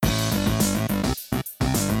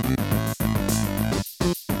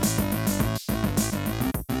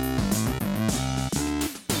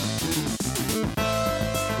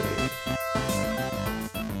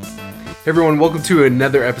Hey everyone, welcome to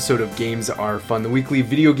another episode of Games Are Fun, the weekly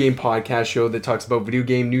video game podcast show that talks about video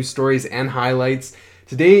game news stories and highlights.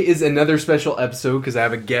 Today is another special episode because I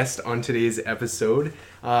have a guest on today's episode.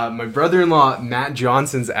 My brother-in-law, Matt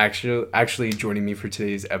Johnson's actually joining me for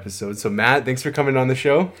today's episode. So Matt, thanks for coming on the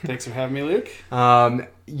show. Thanks for having me, Luke.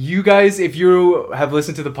 You guys, if you have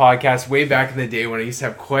listened to the podcast way back in the day when I used to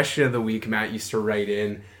have Question of the Week, Matt used to write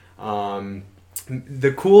in.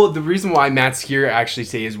 The reason why Matt's here actually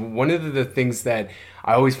today is one of the things that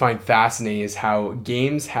I always find fascinating is how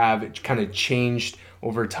games have kind of changed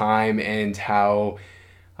over time and how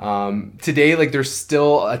today, like, there's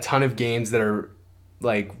still a ton of games that are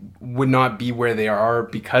like would not be where they are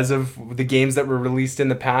because of the games that were released in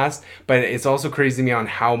the past, but it's also crazy to me on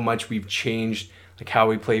how much we've changed, like how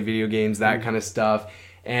we play video games, that kind of stuff.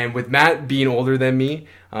 And with Matt being older than me,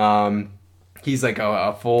 he's like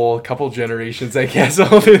a full couple generations, I guess,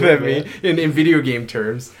 older than me in video game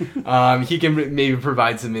terms. He can maybe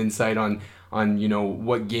provide some insight on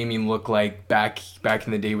what gaming looked like back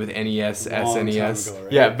in the day with NES, SNES. Ago,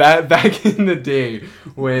 right? Yeah, back in the day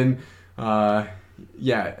when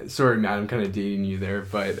sorry Matt, I'm kind of dating you there,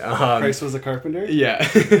 but Christ was a carpenter? Yeah.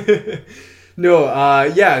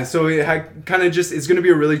 So it had kind of just, it's going to be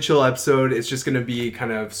a really chill episode. It's just going to be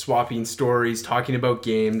kind of swapping stories, talking about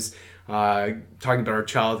games, talking about our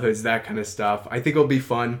childhoods, that kind of stuff. I think it'll be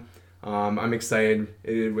fun. I'm excited,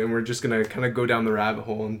 and we're just gonna kind of go down the rabbit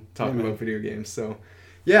hole and talk about video games. So,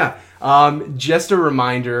 just a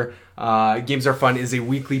reminder: Games Are Fun is a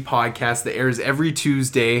weekly podcast that airs every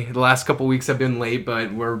Tuesday. The last couple weeks I've been late,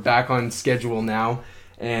 but we're back on schedule now,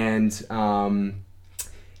 and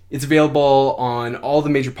it's available on all the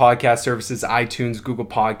major podcast services: iTunes, Google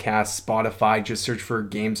Podcasts, Spotify. Just search for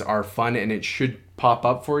Games Are Fun, and it should pop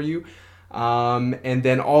up for you. And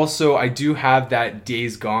then also I do have that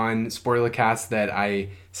Days Gone spoiler cast that I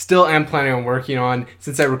still am planning on working on.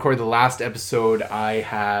 Since I recorded the last episode, I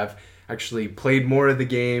have actually played more of the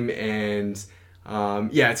game, and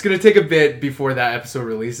it's going to take a bit before that episode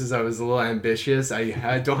releases. I was a little ambitious.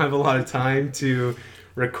 I don't have a lot of time to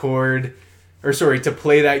to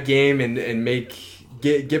play that game and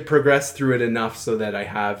get progressed through it enough so that I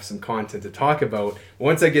have some content to talk about.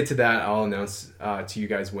 Once I get to that, I'll announce to you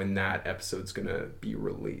guys when that episode's gonna be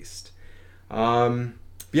released.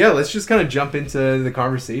 Let's just kind of jump into the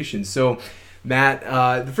conversation. So,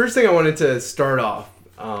 Matt, the first thing I wanted to start off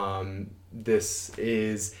this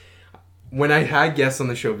is when I had guests on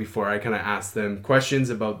the show before, I kind of asked them questions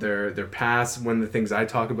about their past. One of the things I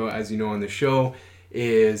talk about, as you know, on the show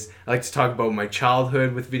is I like to talk about my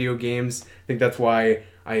childhood with video games. I think that's why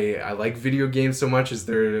I like video games so much, is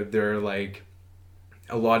they're like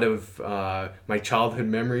a lot of my childhood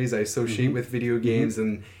memories I associate with video games,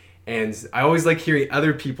 and I always like hearing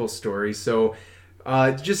other people's stories. So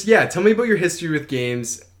tell me about your history with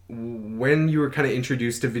games, when you were kind of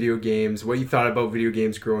introduced to video games, what you thought about video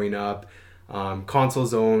games growing up, console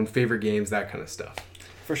zone, favorite games, that kind of stuff.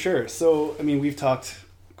 For sure. So, I mean, we've talked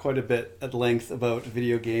quite a bit at length about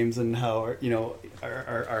video games and how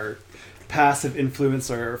our past have influenced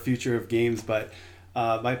our future of games, but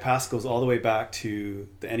my past goes all the way back to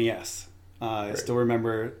the NES. I still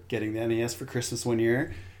remember getting the NES for Christmas one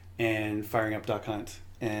year and firing up Duck Hunt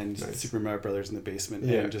and Super Mario Brothers in the basement,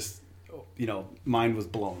 and just mind was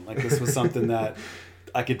blown. Like, this was something that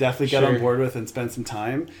I could definitely get on board with and spend some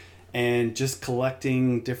time, and just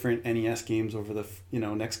collecting different NES games over the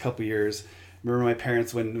next couple years. Remember my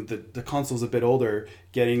parents, when the console's a bit older,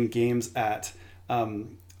 getting games at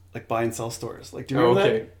like buy and sell stores. Like, do you remember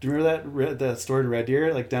that? Do you remember that store in Red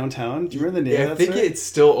Deer, like downtown? Do you remember the name of that store? I think it's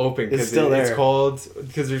still open. It's still there. It's called,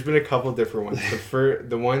 because there's been a couple different ones.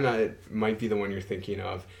 The one that might be the one you're thinking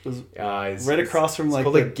of is right across from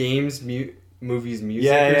like Games, Movies,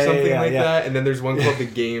 Music, or something like that. And then there's one called the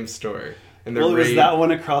Game Store. And it was that one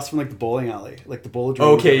across from like the bowling alley, like the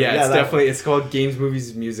Boulodrome. It's called Games,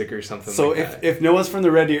 Movies, Music, or something. So if no one's from the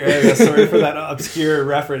Red Deer area, sorry for that obscure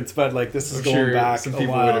reference, but like this is going back some a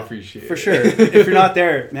people while. Would appreciate for sure. If you're not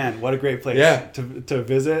there, man, what a great place to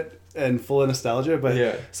visit and full of nostalgia.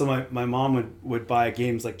 But so my mom would buy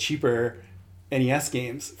games, like cheaper NES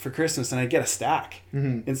games for Christmas, and I'd get a stack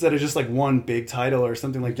instead of just like one big title or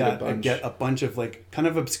something like that. I'd get a bunch of like kind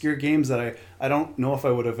of obscure games that I don't know if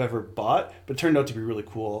I would have ever bought, but turned out to be really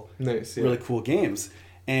cool, really cool games,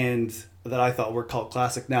 and that I thought were cult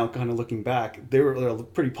classic. Now, kind of looking back, they were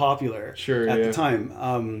pretty popular at the time,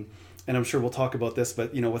 and I'm sure we'll talk about this,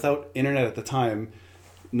 but without internet at the time,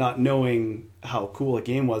 not knowing how cool a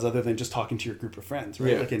game was other than just talking to your group of friends,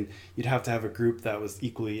 right? Like, and you'd have to have a group that was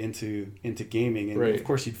equally into gaming, and of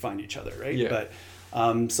course you'd find each other, right? But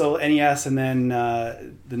So NES, and then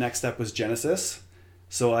the next step was Genesis.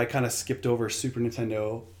 So I kind of skipped over Super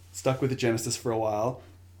Nintendo, stuck with the Genesis for a while,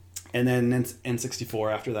 and then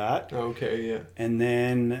N64 after that. Okay, yeah. And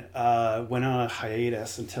then went on a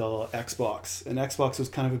hiatus until Xbox. And Xbox was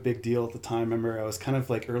kind of a big deal at the time. Remember, I was kind of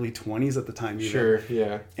like early 20s at the time. Even. Sure,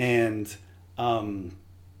 yeah. And,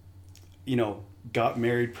 you know, got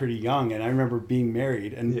married pretty young. And I remember being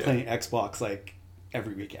married and playing Xbox like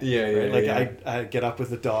every weekend. Yeah, right? yeah, Like yeah. I'd get up with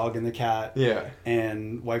the dog and the cat. Yeah.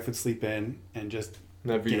 And wife would sleep in and just...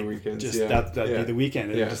 That'd be the weekends. Just yeah. that'd be the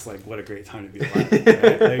weekend. And just like, what a great time to be alive.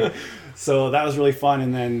 Right? Like, so that was really fun.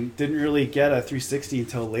 And then didn't really get a 360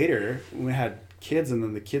 until later when we had kids, and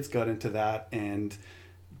then the kids got into that and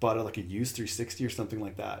bought like a used 360 or something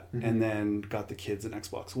like that, and then got the kids an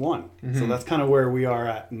Xbox One. So that's kind of where we are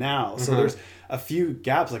at now. So there's a few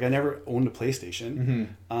gaps. Like I never owned a PlayStation.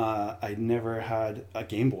 I never had a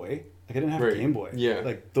Game Boy. Like I didn't have a Game Boy. Yeah.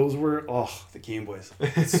 Like those were the Game Boys.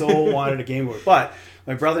 I so wanted a Game Boy. But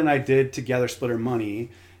my brother and I did together split our money,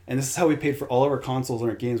 and this is how we paid for all of our consoles and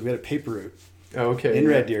our games. We had a paper route. Okay. In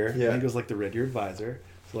Red Deer. Yeah. I think it was like the Red Deer Advisor.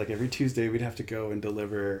 So like every Tuesday we'd have to go and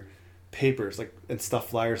deliver papers and stuff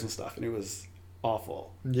flyers and stuff, and it was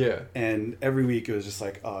awful. Yeah. And every week it was just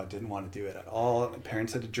like, I didn't want to do it at all. My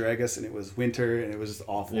parents had to drag us, and it was winter, and it was just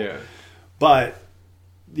awful. Yeah. But,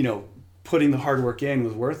 you know, putting the hard work in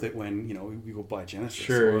was worth it when, you know, we go buy Genesis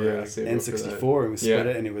Sure, or yeah, N64 and we split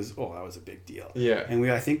it, and it was, that was a big deal. Yeah. And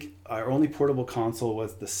I think our only portable console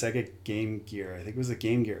was the Sega Game Gear. I think it was a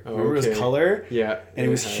Game Gear. Oh, Remember, it was color? Yeah. And it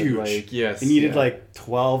was had, huge. Like, yes. It needed like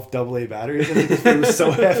 12 AA batteries. I think it was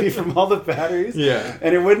so heavy from all the batteries. Yeah.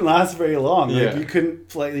 And it wouldn't last very long. Like Yeah. you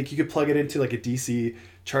couldn't you could plug it into like a DC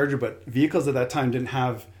charger, but vehicles at that time didn't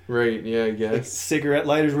have. Right, yeah, I guess. Like cigarette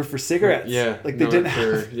lighters were for cigarettes. Yeah. Like they didn't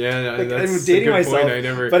have. Yeah, like, that's I'm dating a good myself, point. I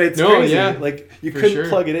never. but it's crazy. Yeah, like you couldn't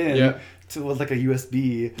plug it in to like a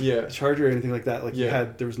USB charger or anything like that. Like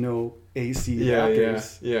there was no AC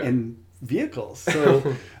adapters in vehicles.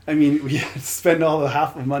 So I mean, we had to spend all the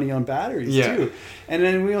half of money on batteries too. And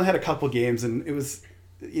then we only had a couple games, and it was,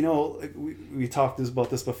 you know, like we talked about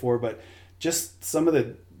this before, but just some of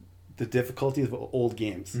the difficulties of old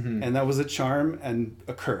games, and that was a charm and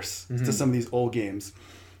a curse to some of these old games.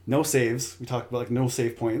 No saves. We talked about like no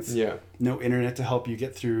save points. Yeah. No internet to help you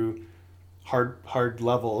get through hard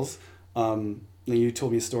levels. And you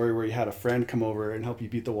told me a story where you had a friend come over and help you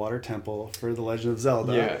beat the water temple for The Legend of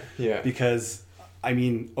Zelda. Yeah. Yeah. Because I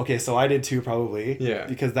mean, okay, so I did too probably. Yeah.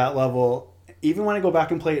 Because that level, even when I go back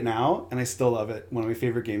and play it now, and I still love it, one of my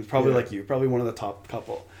favorite games, probably like you, probably one of the top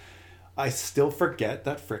couple. I still forget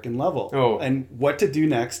that frickin' level. Oh. And what to do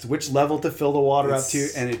next, which level to fill the water up to,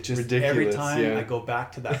 and it just ridiculous. Every time I go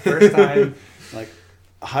back to that first time, like,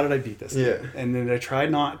 how did I beat this? Yeah. And then I try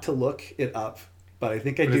not to look it up, but I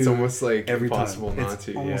think I do. It's almost like every impossible time. not it's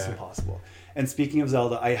to. Almost impossible. And speaking of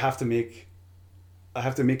Zelda, I have to make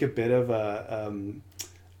a bit of a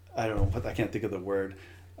I don't know, but I can't think of the word.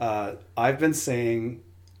 I've been saying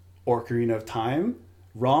Ocarina of Time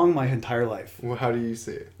wrong my entire life. Well, how do you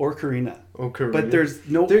say it? Ocarina. Ocarina. But there's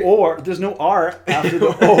no there's no R after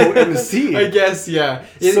the O and the C. I guess, yeah.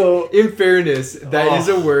 So in fairness, that is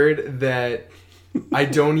a word that I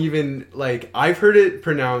don't even like. I've heard it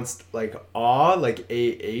pronounced like like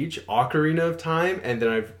AH, Ocarina of Time, and then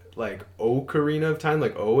I've like Ocarina of Time,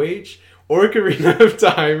 like OH. Ocarina of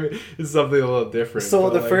Time is something a little different. So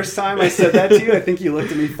the first time I said that to you, I think you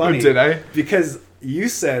looked at me funny. Did I? Because you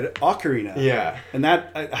said Ocarina. Yeah. And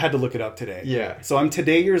that, I had to look it up today. Yeah. So I'm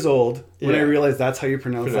today years old when I realized that's how you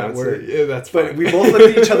pronounce that word. Yeah, that's fine. But we both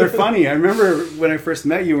looked at each other funny. I remember when I first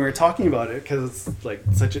met you, we were talking about it because it's like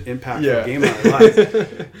such an impactful game in our lives.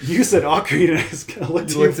 You said Ocarina. I was going to look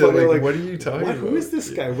at you funny. Like, what are you talking about? Who is this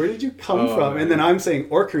guy? Where did you come from? Man. And then I'm saying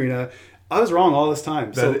Ocarina. I was wrong all this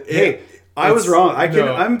time. So, I was wrong.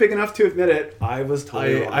 I'm big enough to admit it. I was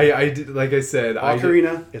totally wrong. I did, like I said,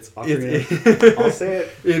 Ocarina. It's Ocarina. I'll say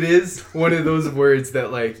it. It is one of those words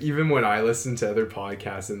that, like, even when I listen to other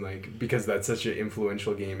podcasts and, like, because that's such an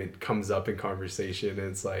influential game, it comes up in conversation and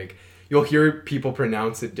it's like, you'll hear people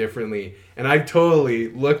pronounce it differently. And I've totally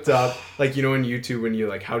looked up, like, you know, on YouTube when you,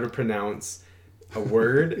 like, how to pronounce a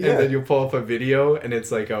word and then you'll pull up a video and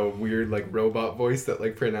it's like a weird, like, robot voice that,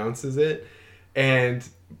 like, pronounces it. And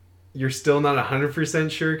you're still not 100%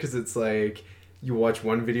 sure because it's like you watch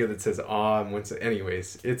one video that says and once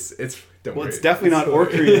anyways it's Don't Well, worry. it's definitely not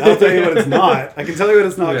Ocarina. I'll tell you what it's not. I can tell you what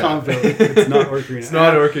it's not. Yeah. Confidently. It's not Ocarina. It's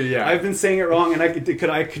not Ocarina. Yeah. I've been saying it wrong, and I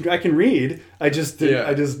can read. I just didn't, Yeah.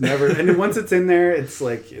 I just never. And then once it's in there, it's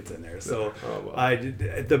like it's in there. So Oh,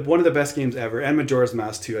 well. one of the best games ever, and Majora's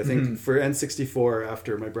Mask 2. I think Mm-hmm. for N64,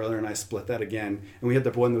 after my brother and I split that again, and we had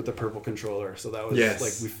the one with the purple controller. So that was Yes.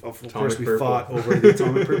 like of Atomic course we Purple. fought over the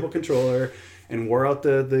Atomic Purple controller and wore out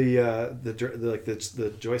the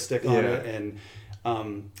joystick on Yeah. it, and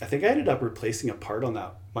I think I ended up replacing a part on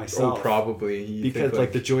that myself. Oh, probably. You Because think,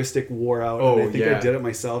 like the joystick wore out, Oh, and I think yeah. I did it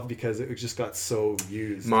myself because it just got so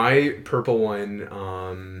used. My purple one,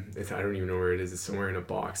 I don't even know where it is. It's somewhere in a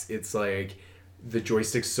box. It's like the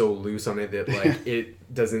joystick's so loose on it that like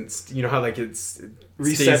it doesn't. You know how like it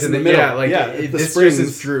Resets stays in the middle. Yeah, like Yeah, it, the this springs.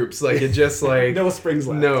 just droops. Like it just like No springs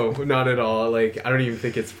left. No, not at all. Like I don't even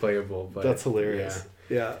think it's playable. But That's hilarious.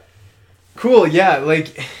 Yeah. Cool. Yeah.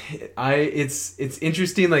 Like it's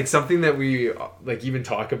interesting. Like something that we like even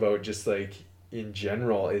talk about just like in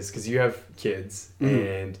general is because you have kids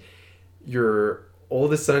and your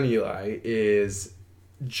oldest son Eli is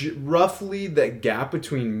roughly that gap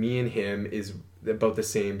between me and him is about the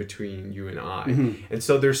same between you and I. And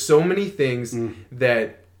so there's so many things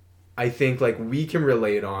that I think like we can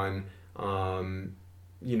relate on,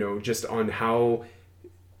 you know, just on how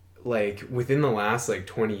like within the last like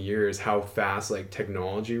 20 years how fast like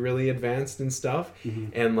technology really advanced and stuff.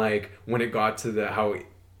 And like when it got to how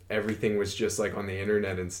everything was just like on the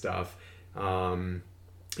internet and stuff,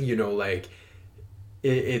 you know, like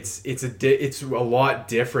it's a lot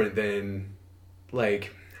different than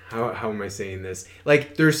like how am I saying this?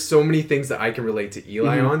 Like there's so many things that I can relate to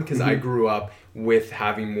Eli on because I grew up with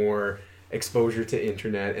having more exposure to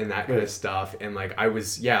internet and that kind of stuff, and like I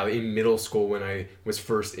was in middle school when I was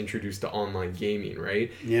first introduced to online gaming,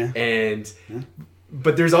 right?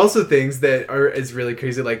 But there's also things that is really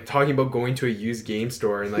crazy, like talking about going to a used game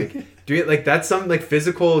store and like doing like that's some like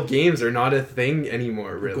physical games are not a thing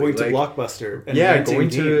andemoor, really. Going to like, Blockbuster and going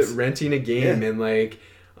games. to renting a game and like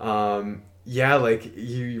like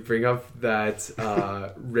you bring up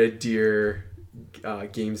that Red Deer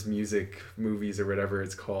games music movies or whatever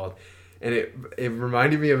it's called, and it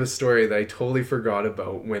reminded me of a story that I totally forgot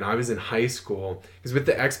about when I was in high school, because with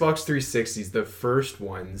the Xbox 360s, the first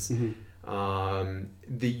ones,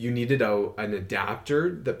 you needed an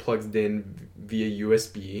adapter that plugs in via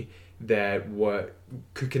USB that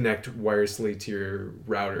could connect wirelessly to your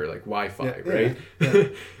router, like Wi-Fi, right?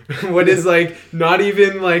 What is like not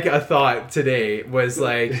even like a thought today was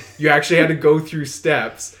like you actually had to go through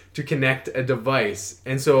steps to connect a device.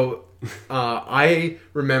 And so I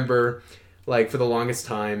remember like for the longest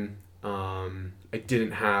time I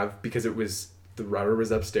didn't have, because the router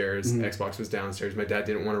was upstairs, Xbox was downstairs. My dad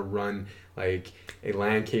didn't want to run like a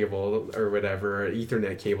LAN cable or whatever, or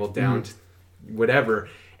Ethernet cable down to whatever.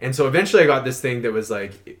 And so eventually I got this thing that was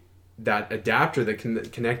like that adapter that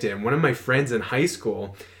connected. And one of my friends in high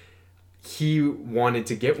school, he wanted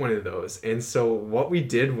to get one of those. And so what we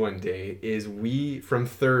did one day is from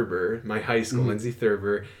Thurber, my high school, Lindsay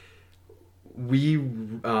Thurber, we,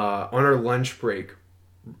 on our lunch break,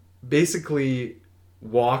 basically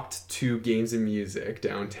walked to Games and Music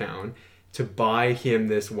downtown to buy him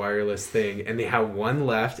this wireless thing. And they had one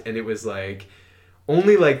left, and it was like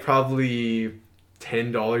only like probably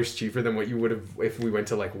 $10 cheaper than what you would have if we went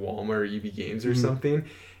to like Walmart or EB Games or something.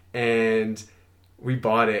 And we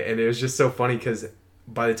bought it, and it was just so funny because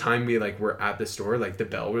by the time we like were at the store, like the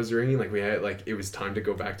bell was ringing, like we had like it was time to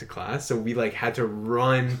go back to class, so we like had to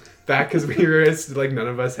run back because we were like none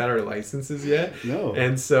of us had our licenses yet. No.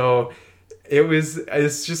 And so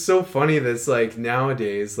it's just so funny that it's like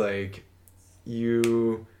nowadays like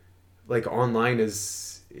you like online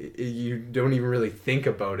you don't even really think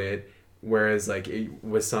about it, whereas like it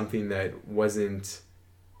was something that wasn't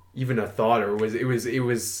even a thought, or it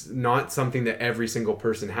was not something that every single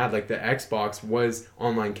person had. Like the Xbox was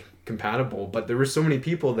online compatible, but there were so many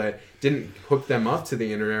people that didn't hook them up to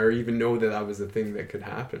the internet or even know that was a thing that could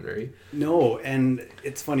happen, right? No, and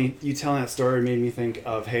it's funny, you telling that story made me think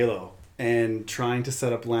of Halo and trying to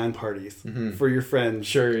set up LAN parties for your friends.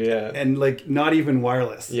 Sure, yeah. And like not even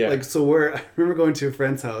wireless. Yeah. Like so I remember going to a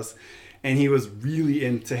friend's house, and he was really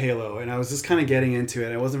into Halo, and I was just kind of getting into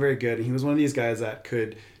it. I wasn't very good, and he was one of these guys that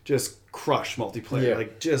could just crush multiplayer,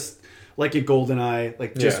 like just like a GoldenEye,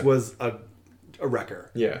 like just was a wrecker.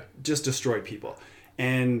 Yeah, just destroyed people.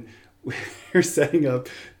 And we were setting up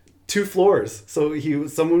 2 floors, so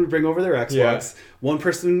someone would bring over their Xbox. One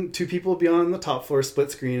person, 2 people would be on the top floor, split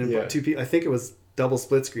screen, and 2 people. I think it was double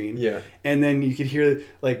split screen. Yeah, and then you could hear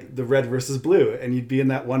like the red versus blue, and you'd be in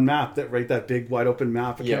that one map, that big wide open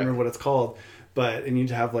map. I can't remember what it's called. and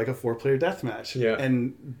you'd have like a 4-player deathmatch. Yeah.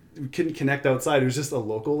 And we couldn't connect outside. It was just a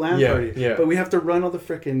local LAN Yeah, party. yeah. But we have to run all the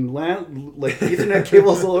freaking LAN, like Ethernet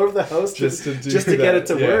cables all over the house just to get it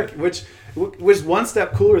to work, which was one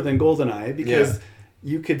step cooler than GoldenEye because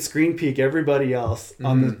you could screen peek everybody else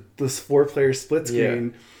on this 4-player split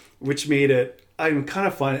screen, which made it kind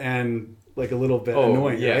of fun and like a little bit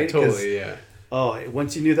annoying, right? Totally, yeah. Oh,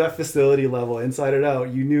 once you knew that facility level inside and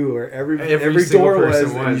out, you knew where every single door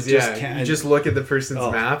person was. You just look at the person's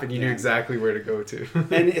map and you knew exactly where to go to.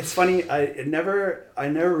 And it's funny, I never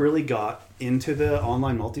really got into the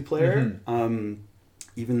online multiplayer.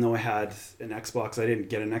 Even though I had an Xbox, I didn't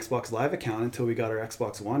get an Xbox Live account until we got our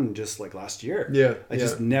Xbox One just like last year. Yeah, I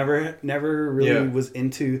just never really was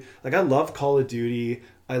into, like, I love Call of Duty.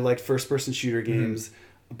 I liked first-person shooter games.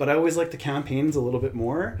 But I always liked the campaigns a little bit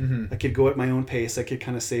more. I could go at my own pace. I could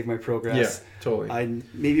kind of save my progress. Yeah, totally.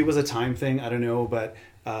 Maybe it was a time thing. I don't know. But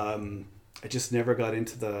I just never got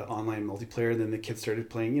into the online multiplayer. Then the kids started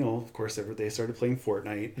playing, of course, they started playing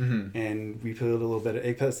Fortnite. And we played a little bit of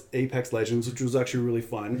Apex Legends, which was actually really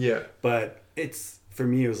fun. Yeah. But for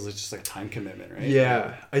me, it was just like a time commitment, right?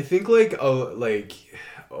 Yeah. I think a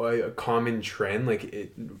common trend,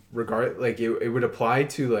 it would apply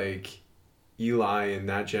to like Eli and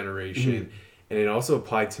that generation, and it also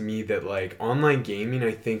applied to me that like online gaming,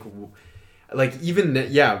 I think, like even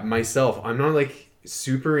myself, I'm not like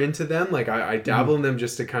super into them. Like I dabble in them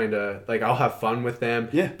just to kind of like I'll have fun with them.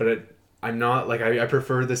 Yeah. But I'm not like I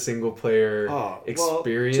prefer the single player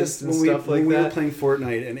experience and stuff like that. When we were playing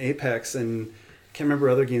Fortnite and Apex and can't remember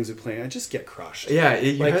other games we played, I just get crushed. Yeah,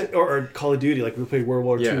 or Call of Duty, like we played World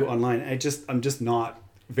War II online. I'm just not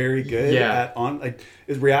very good at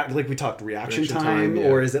is we talked reaction time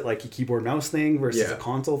or is it like a keyboard mouse thing versus a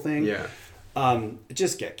console thing? It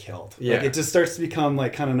just get killed. Like it just starts to become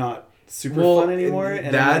like kind of not super fun anymore.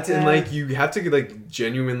 And like you have to like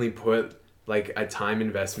genuinely put like a time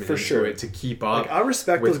investment into it to keep up. Like I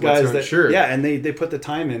respect those guys and they put the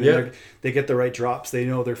time in and they get the right drops. They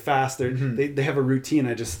know they're fast. They have a routine.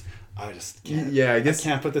 I just can't. Yeah, I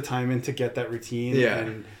can't put the time in to get that routine. Yeah.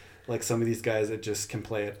 And like some of these guys that just can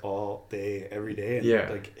play it all day, every day. And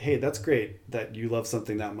like, hey, that's great that you love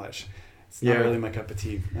something that much. It's not really my cup of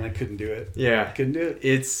tea, and I couldn't do it. Yeah. I couldn't do it.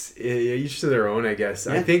 It's each to their own, I guess.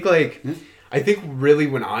 Yeah. I think really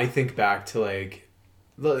when I think back to like,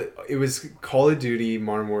 it was Call of Duty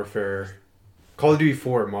Modern Warfare, Call of Duty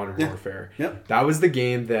 4 Modern Warfare. Yep. That was the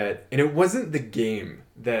game that, and it wasn't the game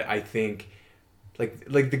that I think, like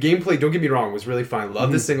the gameplay, don't get me wrong, was really fun.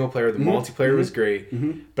 Love the single player. The multiplayer was great.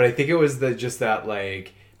 But I think it was that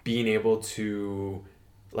like being able to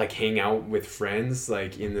like hang out with friends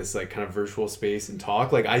like in this like kind of virtual space and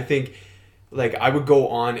talk. Like I think like I would go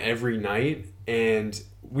on every night and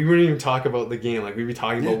we wouldn't even talk about the game. Like we'd be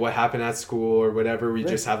talking about what happened at school or whatever. We'd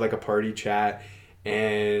just have like a party chat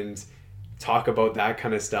and talk about that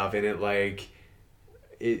kind of stuff. And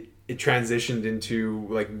it transitioned into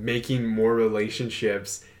like making more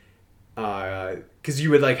relationships because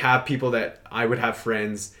you would like have people that I would have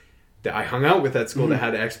friends that I hung out with at school that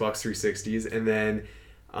had Xbox 360s, and then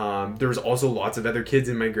there was also lots of other kids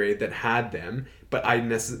in my grade that had them, but I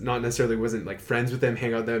not necessarily wasn't like friends with them,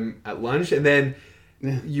 hang out with them at lunch, and then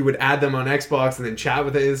you would add them on Xbox and then chat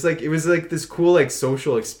with it. It was like this cool like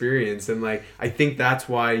social experience, and like I think that's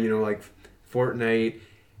why like Fortnite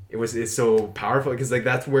it's so powerful because like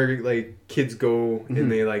that's where like kids go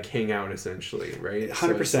and they like hang out essentially, right?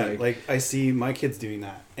 100%. Like I see my kids doing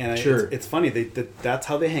that, and it's funny that's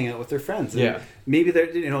how they hang out with their friends. And maybe they're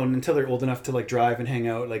until they're old enough to like drive and hang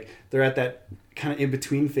out. Like they're at that kind of in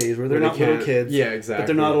between phase where they're not little kids, exactly, but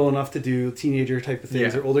they're not old enough to do teenager type of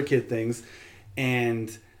things or older kid things,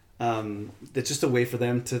 and it's just a way for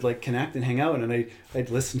them to like connect and hang out. And I'd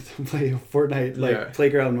listen to them play Fortnite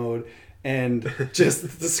playground mode. And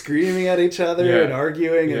just screaming at each other and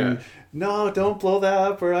arguing and no, don't blow that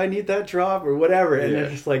up, or I need that drop, or whatever. And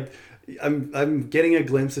they're just like, I'm getting a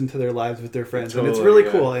glimpse into their lives with their friends, and it's really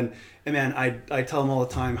cool. And man, I tell them all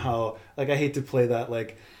the time how like I hate to play that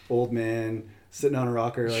like old man sitting on a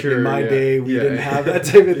rocker. Like in my day, we didn't have that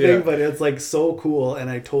type of thing, but it's like so cool,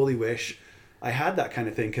 and I totally wish I had that kind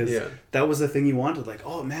of thing because that was the thing you wanted. Like,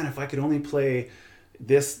 oh man, if I could only play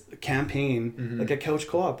this campaign like a couch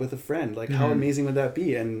co-op with a friend, like how amazing would that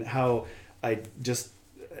be? And how I just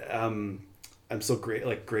I'm so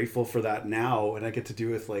grateful for that now, and I get to do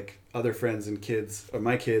with like other friends and kids or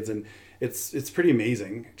my kids, and it's pretty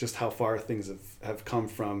amazing just how far things have come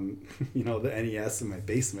from the NES in my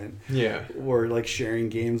basement or like sharing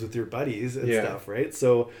games with your buddies and stuff, right?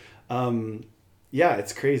 So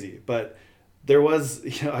it's crazy, but there was,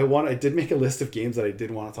 I did make a list of games that I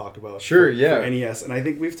did want to talk about. Sure, for yeah. NES, and I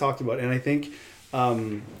think we've talked about it, and I think, I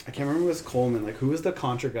can't remember if it was Coleman. Like, who was the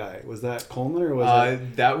Contra guy? Was that Coleman or was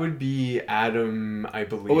it? That would be Adam, I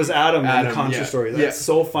believe. It was Adam in the Contra yeah. story. That's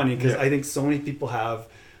so funny because I think so many people have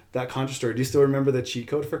that Contra story. Do you still remember the cheat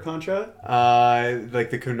code for Contra? Like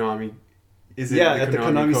the Konami. Is it Yeah, the at the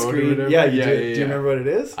Konami code or screen. whatever? Yeah, you do. Do you remember what it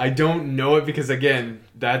is? I don't know it because, again,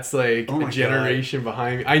 that's like Oh my a generation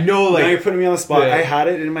behind me. I know, like... Now you're putting me on the spot. Yeah. I had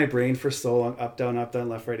it in my brain for so long. Up, down,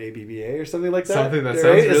 left, right, ABBA or something like that. Something that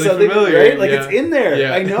right? sounds really familiar. Right? Like, Yeah. it's in there.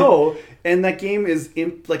 Yeah. I know. And that game is...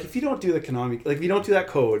 like, if you don't do the Konami... Like, if you don't do that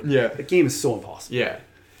code, Yeah. the game is so impossible. Yeah.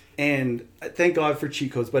 And thank God for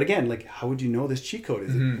cheat codes. But again, like, how would you know this cheat code?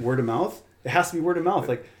 Is Mm-hmm. it word of mouth? It has to be word of mouth.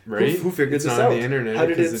 Like, Right? who figured It's this not on out? the internet How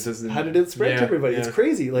did because it, it doesn't- how did it spread to Yeah, everybody? yeah. It's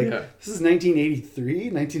crazy. Like, Yeah. this is 1983,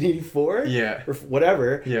 1984? Yeah. Or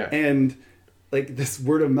whatever. Yeah. And, like, this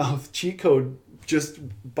word of mouth cheat code just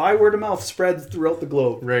by word of mouth spreads throughout the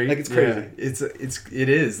globe. Right? Like, it's crazy. Yeah. It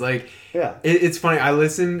is. Like, Yeah. it's funny. I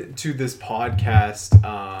listened to this podcast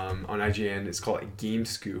on IGN. It's called Game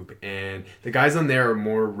Scoop, and the guys on there are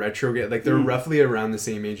more retro. Like, they're roughly around the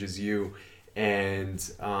same age as you, and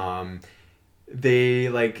they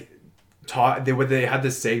like taught. They had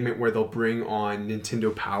this segment where they'll bring on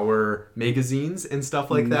Nintendo Power magazines and stuff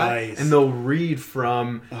like Nice. that, and they'll read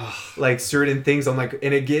from like certain things on like,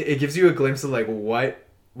 and it gives you a glimpse of like what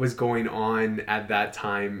was going on at that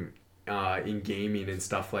time in gaming and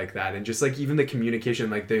stuff like that, and just like even the communication,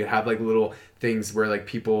 like they have like little things where like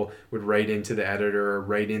people would write into the editor or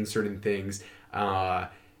write in certain things,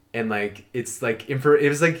 and like it's like it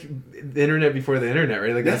was like the internet before the internet,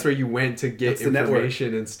 right? Like that's where you went to get That's the network.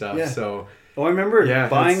 information and stuff. Yeah. So Oh, I remember Yeah,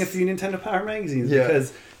 buying a that's- few Nintendo Power magazines Yeah.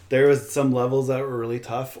 because there was some levels that were really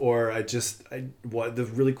tough, or what the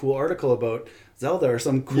really cool article about Zelda or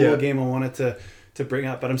some cool Yeah. game I wanted to bring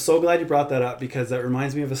up. But I'm so glad you brought that up because that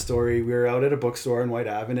reminds me of a story. We were out at a bookstore in White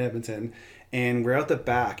Ave in Edmonton, and we're out the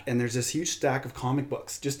back, and there's this huge stack of comic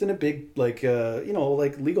books just in a big like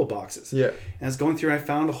like legal boxes. yeah. And I was going through, and I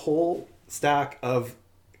found a whole stack of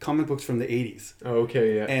comic books from the 80s. Oh,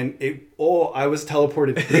 okay, yeah. And I was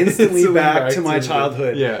teleported instantly back to my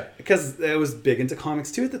childhood. Yeah. Because I was big into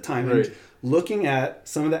comics too at the time. Right. And looking at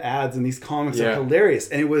some of the ads in these comics Yeah. are hilarious.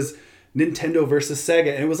 And it was Nintendo versus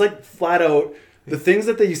Sega. And it was like flat out the things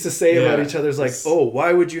that they used to say about Yeah. each other is like, oh,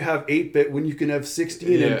 why would you have 8-bit when you can have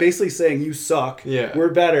 16? Yeah. And basically saying you suck. Yeah. We're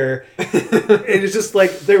better. And it's just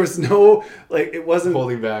like there was no it wasn't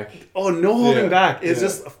Holding back. no holding Yeah. back. It's Yeah.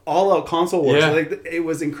 just all out console wars. Yeah. Like it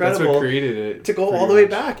was That's incredible what created it. to go pretty all the way much.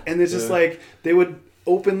 back, and it's just Yeah. like they would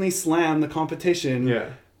openly slam the competition Yeah.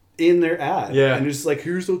 in their ad. Yeah. And it's just like,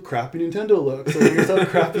 here's how crappy Nintendo looks, or here's how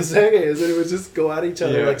crappy Sega is, and it would just go at each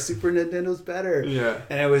other Yeah. like Super Nintendo's better. Yeah.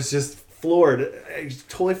 And I was just floored. I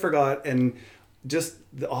totally forgot, and just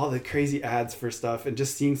all the crazy ads for stuff, and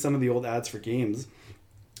just seeing some of the old ads for games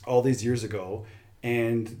all these years ago,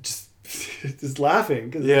 and just laughing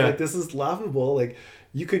because Yeah. like this is laughable. Like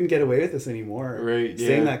you couldn't get away with this anymore, Right,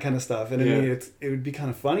 saying yeah. that kind of stuff. And I Yeah. mean, it would be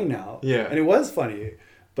kind of funny now. Yeah. And it was funny,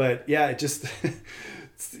 but yeah, it just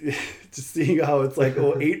just seeing how it's like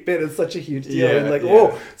 8-bit is such a huge deal, Yeah, and like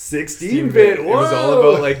yeah. 16-bit. It was all whoa!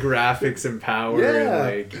 about like graphics and power Yeah.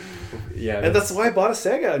 and like And that's why I bought a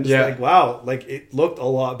Sega. I'm just Yeah. like, wow, like it looked a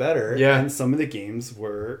lot better. Yeah. And some of the games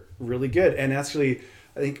were really good. And actually,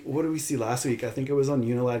 I think, what did we see last week? I think it was on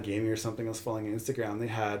Unilad Gaming or something. I was following on Instagram. They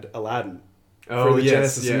had Aladdin for the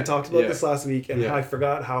Genesis. yeah, And we talked about yeah. this last week, and Yeah. how I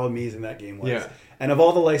forgot how amazing that game was. Yeah. And of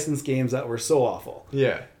all the licensed games that were so awful,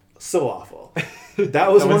 Yeah. so awful.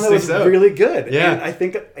 That was That one one that was sticks out. really good. Yeah. And I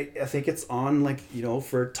think it's on like,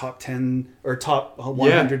 for top 10 or top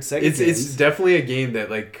 100 Sega It's games. definitely a game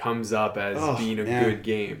that like comes up as Oh, being a man. good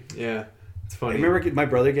game. Yeah. It's funny. I remember my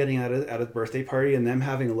brother getting at a birthday party and them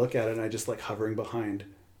having a look at it, and I just like hovering behind,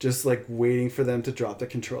 just like waiting for them to drop the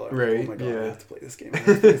controller. Right, Oh my god, yeah. I have to play this game. I have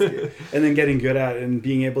to play this game. And then getting good at it and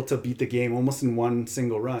being able to beat the game almost in one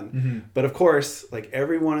single run. Mm-hmm. But of course, like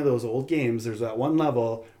every one of those old games, there's that one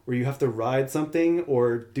level where you have to ride something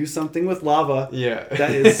or do something with lava. Yeah. That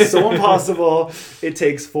is so impossible. It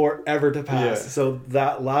takes forever to pass. Yeah. So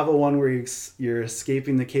that lava one where you're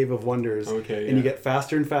escaping the Cave of Wonders, Okay, and you yeah. get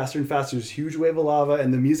faster and faster and faster. There's a huge wave of lava,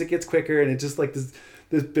 and the music gets quicker, and it's just like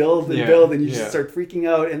this build and Yeah, build, and you yeah. just start freaking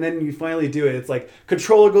out, and then you finally do it. It's like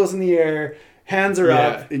controller goes in the air, hands are Yeah.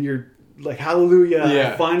 up, and you're like, hallelujah,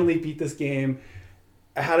 Yeah. I finally beat this game.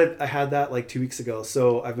 I had that like 2 weeks ago,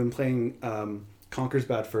 so I've been playing Conker's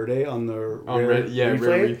Bad Fur Day on the Rare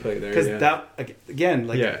replay there. Because that, again,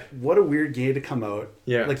 like, what a weird game to come out.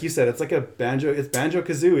 Yeah. Like you said, it's like it's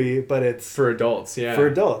Banjo-Kazooie, but it's... For adults, yeah. For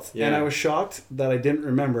adults. Yeah. And I was shocked that I didn't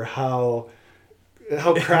remember how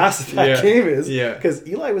crass that game is. Yeah. Because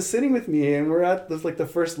Eli was sitting with me, and we're at this, like, the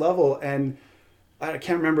first level, and I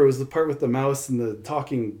can't remember. It was the part with the mouse and the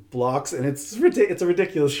talking blocks, and it's a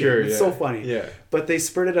ridiculous game. It's so funny. Yeah. But they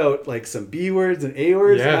spurted out like some B words and A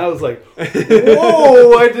words, yeah. and I was like,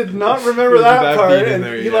 "Whoa!" I did not remember that part. And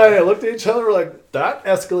Eli and I looked at each other, we're like, "That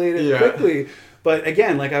escalated quickly." But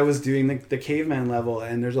again, like I was doing the caveman level,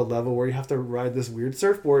 and there's a level where you have to ride this weird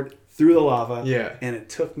surfboard through the lava. Yeah. And it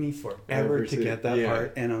took me forever to get that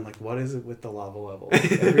part. And I'm like, what is it with the lava level?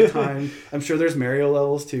 Every time, I'm sure there's Mario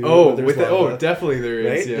levels too. Definitely there is.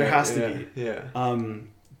 Right? Yeah. There has to be. Yeah.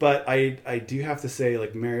 But I do have to say,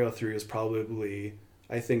 like, Mario 3 is probably,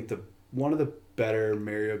 I think, one of the better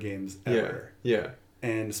Mario games ever. Yeah.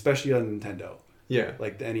 And especially on Nintendo. Yeah.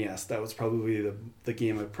 Like the NES. That was probably the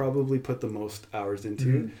game I probably put the most hours into.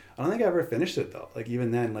 Mm-hmm. I don't think I ever finished it though. Like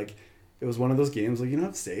even then, like it was one of those games like you don't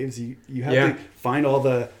have saves. You have to find all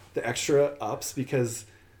the extra ups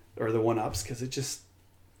or the 1-ups because it's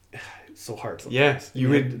so hard sometimes. Yeah.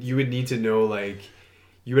 You would need to know, like,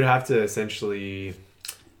 you would have to essentially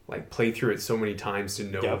like play through it so many times to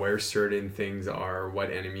know where certain things are,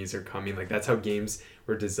 what enemies are coming. Like that's how games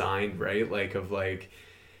were designed, right? Like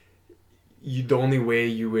the only way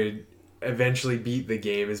you would eventually beat the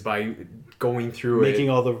game is by going through making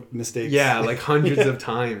all the mistakes. Yeah, like hundreds of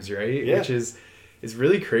times, right? Yeah. Which is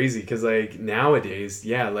really crazy because like nowadays,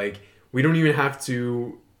 like we don't even have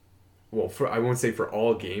to. Well, I won't say for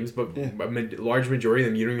all games, but a large majority of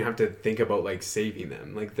them, you don't even have to think about like saving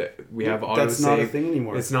them. Like we have autosave. That's not a thing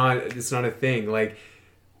anymore. It's not a thing. Like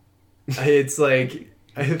it's like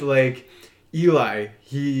Eli,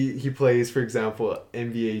 he plays, for example,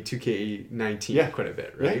 NBA 2K19 quite a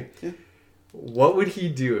bit, right? Yeah. What would he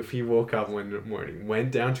do if he woke up one morning,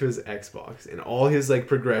 went down to his Xbox, and all his like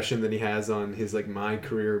progression that he has on his like My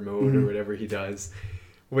Career mode or whatever he does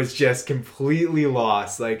was just completely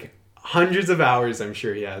lost? Like hundreds of hours I'm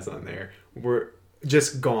sure he has on there were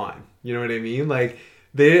just gone. You know what I mean? Like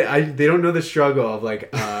they don't know the struggle of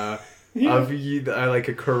like of like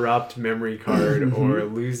a corrupt memory card or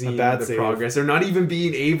losing the progress or not even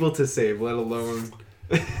being able to save, let alone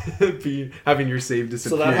having your save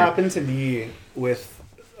disappear. So that happened to me with,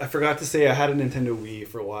 I forgot to say I had a Nintendo Wii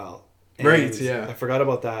for a while. Right, yeah. I forgot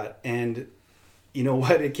about that. And you know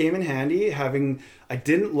what? It came in handy I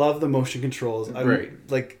didn't love the motion controls. I'm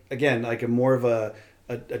like, again, like more of a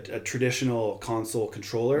traditional console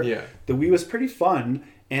controller. Yeah. The Wii was pretty fun.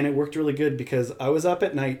 And it worked really good because I was up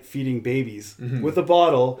at night feeding babies with a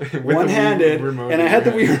bottle, one-handed, and I had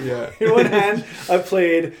the Wii in one hand. I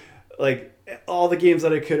played like all the games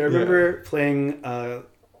that I could. I remember playing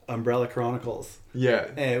Umbrella Chronicles.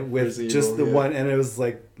 Yeah. With just the one, and it was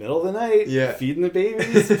like middle of the night, feeding the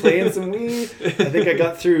babies, playing some Wii. I think I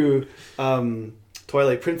got through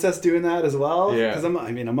Twilight Princess doing that as well. Yeah. Because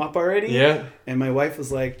I'm up already. Yeah. And my wife was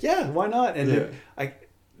like, yeah, why not? And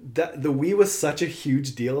the Wii was such a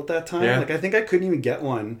huge deal at that time. Like I think I couldn't even get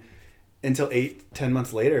one until 8-10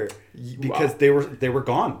 months later because they were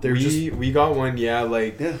gone. We got one,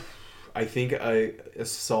 I think a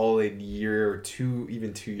solid year or two,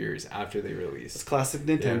 even 2 years after they released. It's classic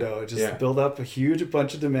Nintendo. Just build up a huge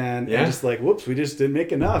bunch of demand and just like, whoops, we just didn't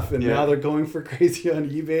make enough. And now they're going for crazy on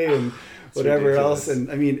eBay and whatever else.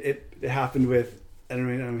 And I mean, it happened with, I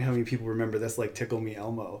don't know how many people remember this, like Tickle Me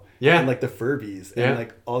Elmo. Yeah. And like the Furbies and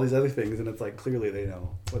like all these other things. And it's like, clearly they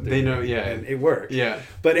know what they're doing. And it worked. Yeah.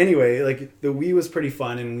 But anyway, like the Wii was pretty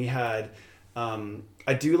fun. And we had,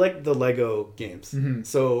 I do like the Lego games. Mm-hmm.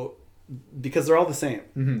 So, because they're all the same.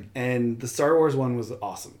 Mm-hmm. And the Star Wars one was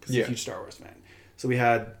awesome because I'm a huge Star Wars fan. So we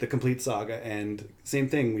had the complete saga and same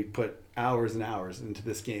thing. We put hours and hours into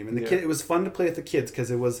this game. And it was fun to play with the kids because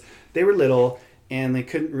they were little and they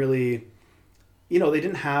couldn't really... they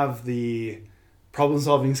didn't have the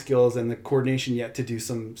problem-solving skills and the coordination yet to do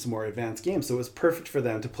some more advanced games. So it was perfect for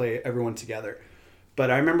them to play everyone together.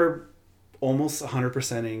 But I remember almost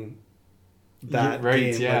 100%ing that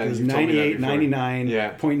game. Yeah, like it was 98,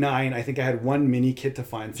 99.9. I think I had one mini kit to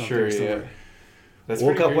find something somewhere.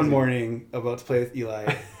 Woke up one morning about to play with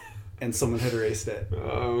Eli, and someone had erased it.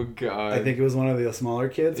 Oh, God. I think it was one of the smaller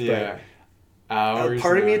kids, but... Hours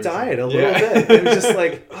part of me died a little bit. It was just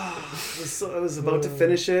like, I was about to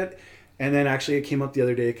finish it, and then actually it came up the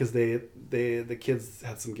other day because the kids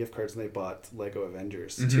had some gift cards and they bought Lego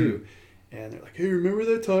Avengers too, And they're like, hey, remember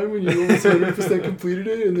that time when you almost 100% completed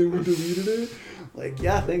it and then we deleted it? Like,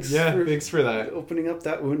 yeah, thanks for that. Opening up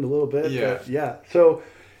that wound a little bit. Yeah. But yeah. So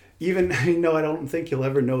even, I mean, no, I don't think you'll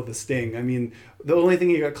ever know the sting. I mean, the only thing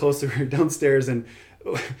you got closer downstairs, and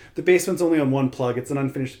the basement's only on one plug. It's an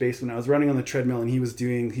unfinished basement. I was running on the treadmill and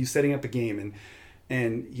he's setting up a game,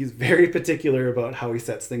 and he's very particular about how he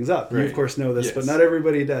sets things up. Right. You, of course, know this, Yes. but not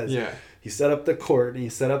everybody does. Yeah. He set up the court, and he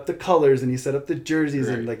set up the colors, and he set up the jerseys,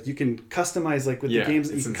 Right. and like you can customize, like with the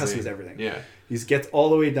games, you can customize everything. Yeah. He gets all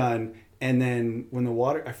the way done, and then when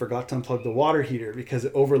I forgot to unplug the water heater because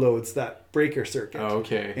it overloads that breaker circuit. Oh,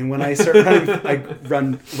 okay. And when I start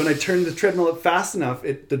running, when I turn the treadmill up fast enough,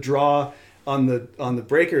 the draw on the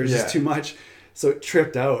breaker is just too much, so it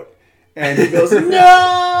tripped out. And he goes,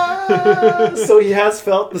 no! So he has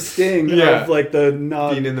felt the sting of like the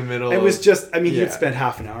not being in the middle. It was just, I mean, he had spent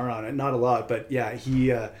half an hour on it, not a lot, but yeah,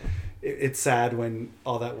 it's sad when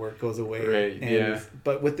all that work goes away. Right. And,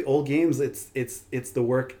 but with the old games, it's the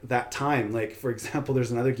work that time. Like, for example,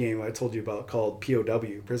 there's another game I told you about called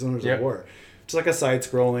POW, Prisoners of War. It's like a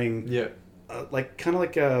side-scrolling. Yeah. Like kind of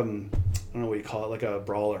like I don't know what you call it, like a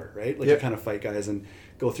brawler, right? Like you kind of fight guys and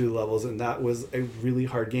go through the levels, and that was a really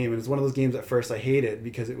hard game. And it's one of those games at first I hated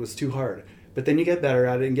because it was too hard. But then you get better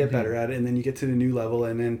at it and get better at it, and then you get to the new level,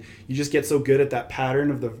 and then you just get so good at that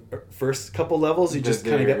pattern of the first couple levels, you just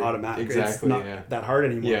kind of get automatic. Exactly, it's not that hard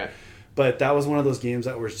anymore. Yeah. But that was one of those games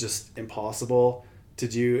that was just impossible to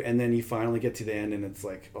do, and then you finally get to the end, and it's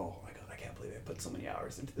like, oh my god, I can't believe I put so many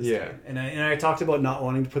hours into this game. And I talked about not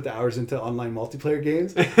wanting to put the hours into online multiplayer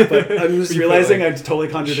games, but I'm just realizing I totally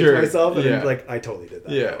contradict myself, and I totally did that,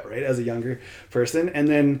 though, right, as a younger person. And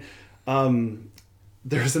then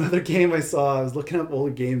there's another game I saw. I was looking up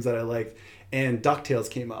old games that I liked, and DuckTales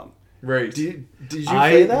came up. Right. Did you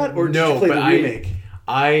play that, or did you play the remake?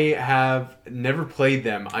 I have never played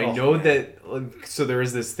them. I know man. that. So there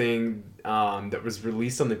was this thing that was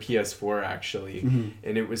released on the PS4 actually,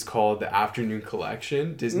 and it was called the Afternoon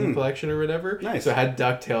Collection, Disney Collection or whatever. Nice. So it had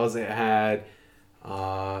DuckTales. It had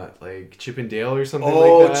like Chip and Dale or something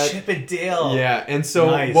like that. Oh, Chip and Dale. Yeah, and so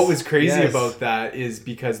Nice. what was crazy about that is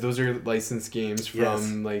because those are licensed games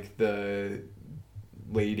from like the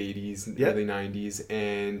late 80s, early 90s,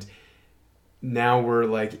 and now where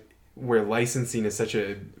licensing is such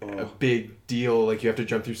a big deal, like you have to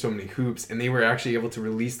jump through so many hoops, and they were actually able to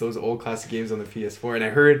release those old classic games on the PS4, and I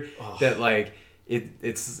heard that like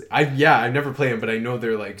I've never played them, but I know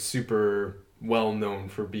they're like super well known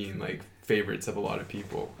for being like favorites of a lot of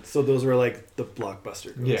people. So those were like the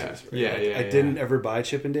blockbuster go-tos, right? I didn't ever buy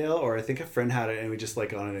Chip and Dale, or I think a friend had it and we just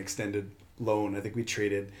like on an extended loan, I think we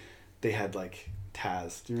traded. They had like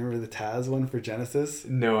Taz. Do you remember the Taz one for Genesis?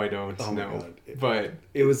 No, I don't. Oh no. my God. But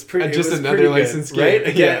it was pretty. Just it was another pretty licensed good, game,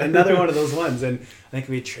 right? Yeah, another one of those ones, and I think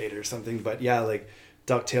we traded or something. But yeah, like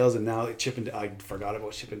DuckTales, and now like Chip and Dale. I forgot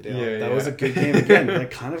about Chip and Dale. That was a good game again.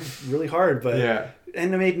 Like kind of really hard, but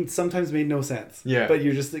and it sometimes made no sense. Yeah, but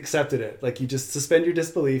you just accepted it. Like you just suspend your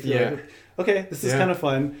disbelief. You're like, okay, this is kind of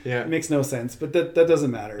fun. Yeah, it makes no sense, but that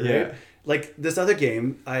doesn't matter, right? Like this other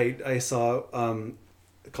game I saw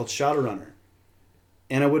called Shadowrunner.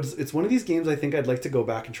 And it's one of these games I think I'd like to go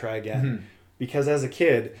back and try again, because as a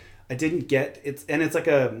kid I didn't get it's like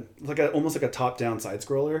a almost like a top down side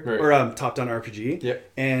scroller or top down RPG. Yeah.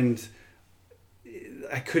 And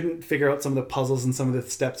I couldn't figure out some of the puzzles and some of the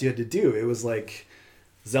steps you had to do. It was like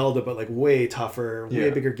Zelda, but like way tougher,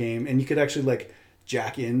 way bigger game, and you could actually like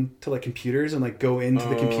jack in to like computers and like go into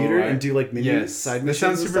the computer and do like mini side missions. This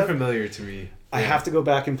sounds super familiar to me. I have to go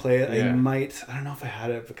back and play it. I don't know if I had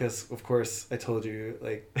it because, of course, I told you,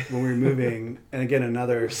 like, when we were moving, and again,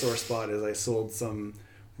 another sore spot is I sold some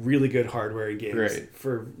really good hardware and games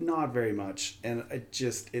for not very much. And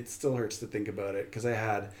it still hurts to think about it, because I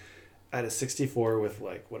had a 64 with,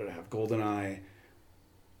 like, what did I have? GoldenEye,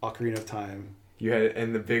 Ocarina of Time. You had,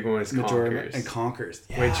 and the big one is Conkers. And Conkers.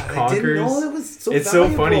 Yeah, which Conkers, I didn't know it was so valuable. So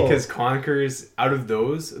funny, because Conkers, out of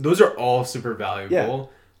those are all super valuable.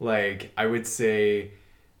 Yeah. Like, I would say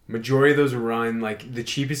majority of those run, like, the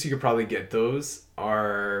cheapest you could probably get those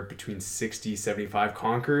are between 60, 75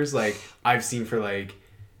 Conkers. Like, I've seen for, like,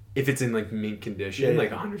 if it's in, like, mint condition, like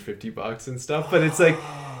 $150 and stuff. But it's, like,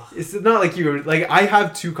 it's not like you... Like, I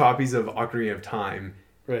have 2 copies of Ocarina of Time.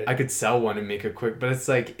 Right. I could sell one and make a quick... But it's,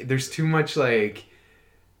 like, there's too much, like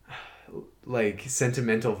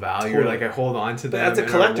sentimental value. Totally. Like, I hold on to them. That's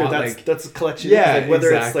a collector. That's a collection. Yeah, like, whether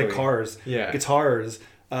it's, like, cars, guitars...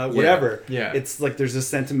 whatever. Yeah. It's like there's a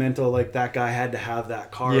sentimental, like, that guy had to have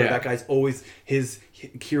that car. Yeah. That guy's always his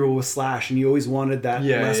hero was Slash, and he always wanted that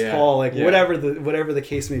Les Paul, like whatever the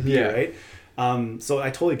case may be, right? So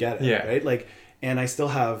I totally get it, right? Like, and I still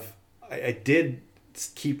have I did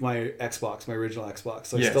keep my Xbox, my original Xbox,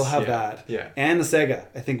 so I Yes, still have yeah, that. yeah. And the Sega.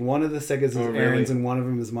 I think one of the Segas is Oh, Aaron's really? and one of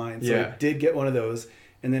them is mine. So Yeah. I did get one of those.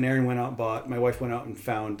 And then Aaron went out and my wife went out and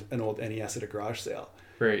found an old NES at a garage sale,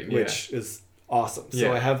 Right. Yeah. which is awesome. So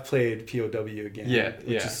Yeah. I have played POW again, Yeah, which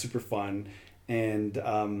yeah. is super fun. And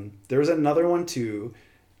there was another one too.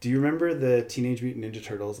 Do you remember the Teenage Mutant Ninja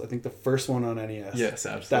Turtles? I think the first one on NES. Yes,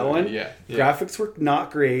 absolutely. That one? Yeah. Yeah. Graphics were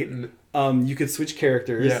not great. You could switch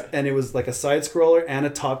characters, Yeah. and it was like a side scroller and a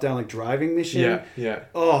top down like driving machine. Yeah. Yeah.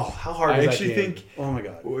 Oh, how hard I was actually that game? think- Oh my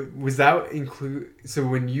god. Was that include? So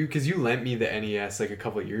when because you lent me the NES like a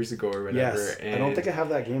couple of years ago or whatever. Yes, I and don't think I have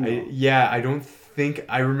that game. Though. I don't think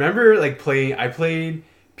I remember like playing. I played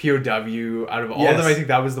POW out of all of them. Yes. I think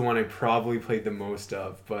that was the one I probably played the most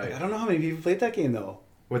of. But I don't know how many people played that game though.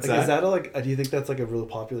 what's Like, that? Is that do you think that's like a really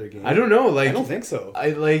popular game? I don't know. Like I don't think so.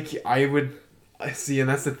 I would see, and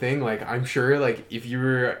that's the thing. Like I'm sure like if you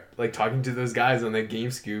were like talking to those guys on that Game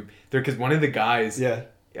Scoop, because one of the guys Yeah.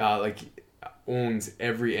 like owns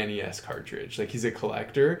every NES cartridge. Like he's a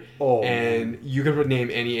collector. Oh, and you could name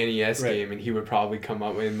any NES Right. game and he would probably come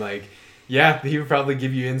up with like, yeah, he would probably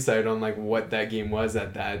give you insight on like what that game was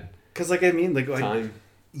at that Because like I mean, like time.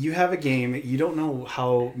 you have a game, you don't know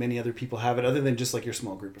how many other people have it other than just like your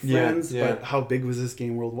small group of Yeah, friends. yeah. But how big was this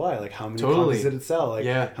game worldwide? Like how many Totally. copies did it sell? Like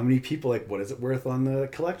Yeah. how many people? Like what is it worth on the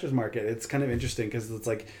collector's market? It's kind of interesting because it's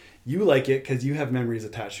like you like it because you have memories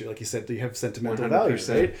attached to it. Like you said, you have sentimental value,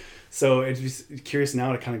 100%. right? So it's just curious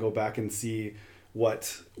now to kind of go back and see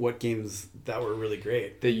what games that were really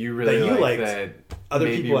great. That you really that you liked, liked, that Other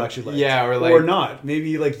maybe- people actually liked. Yeah, or like or not.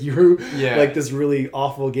 Maybe like you Yeah. like this really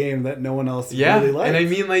awful game that no one else yeah, really liked. and I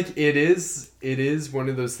mean like it is one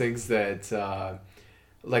of those things that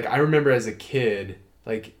like I remember as a kid,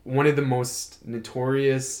 like one of the most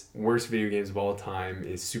notorious worst video games of all time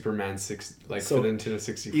is Superman 6, like So, for the Nintendo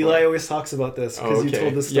 64. Eli always talks about this because you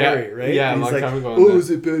told the story, Yeah. right? Yeah, And a he's long like, time ago on oh, that. is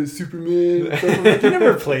it bad as Superman? So I'm like, you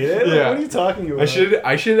never played it? Like, Yeah. what are you talking about?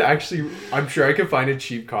 I should actually. I'm sure I could find a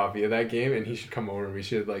cheap copy of that game, and he should come over and we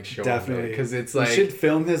should like show Definitely. him because it's You like should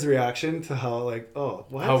film his reaction to how like, oh,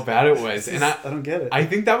 what? how bad it was, and I don't get it. I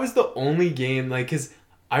think that was the only game like because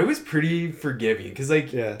I was pretty forgiving because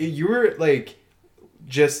like Yeah. you were like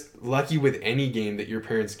just lucky with any game that your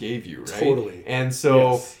parents gave you, right? Totally. And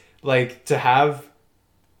so Yes. like to have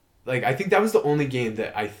like I think that was the only game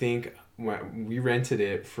that I think when we rented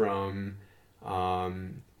it from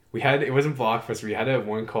we had it wasn't Blockbuster, we had a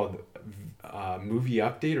one called movie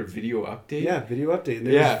update or video update. Yeah, video update. And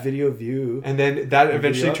there Yeah. was video view. And then that Video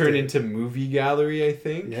eventually turned update. into Movie Gallery, I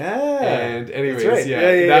think. Yeah. And anyways, That's right.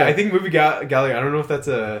 yeah, Yeah. that- I think Movie Gallery. I don't know if that's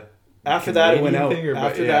a After that, it went Canadian out. thing or- but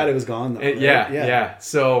After yeah. that, it was gone though. And- right? yeah.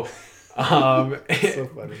 So, So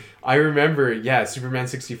funny. I remember, Superman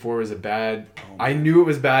 64 was a bad. Oh, I knew it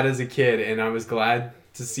was bad as a kid, and I was glad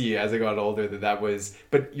to see as I got older that was.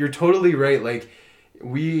 But you're totally right. Like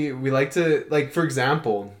we like to like for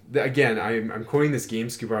example, again, I'm quoting this Game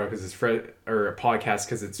Scoop article because it's fresh or a podcast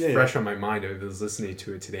because it's Yeah, fresh on my mind. I was listening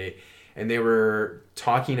to it today, and they were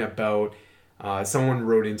talking about. Someone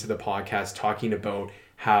wrote into the podcast talking about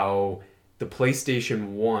how the PlayStation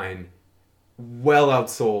 1 well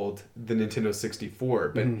outsold the Nintendo 64,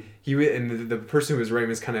 but the person who was writing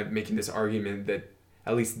was kind of making this argument that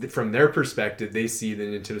at least from their perspective they see the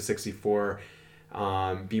Nintendo 64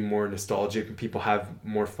 be more nostalgic and people have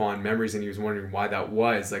more fond memories, and he was wondering why that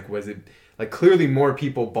was. Like was it like clearly more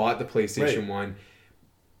people bought the PlayStation 1?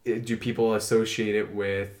 Do people associate it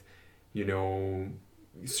with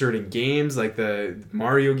certain games like the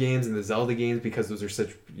Mario games and the Zelda games because those are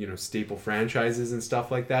such staple franchises and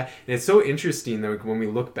stuff like that? And it's so interesting though when we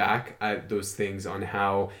look back at those things on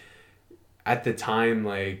how at the time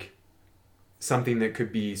like something that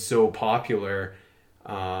could be so popular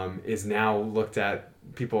is now looked at,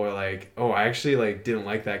 people are like, oh, I actually like didn't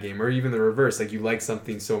like that game, or even the reverse, like you like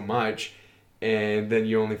something so much and then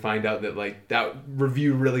you only find out that like that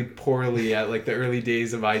review really poorly at like the early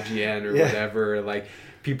days of IGN or whatever, like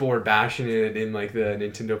people were bashing it in like the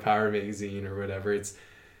Nintendo Power magazine or whatever. It's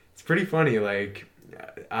pretty funny. Like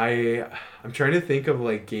I'm trying to think of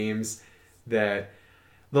like games that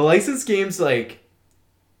the licensed games, like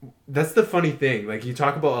that's the funny thing. Like you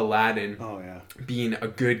talk about Aladdin being a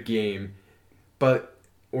good game, but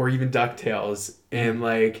or even DuckTales, and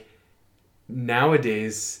like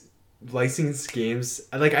nowadays licensed games,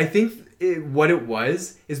 like I think what it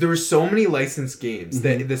was is there were so many licensed games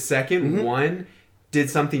that the second one did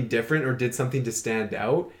something different or did something to stand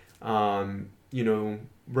out.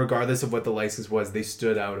 Regardless of what the license was, they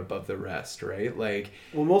stood out above the rest, right? Like,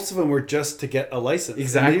 well, most of them were just to get a license.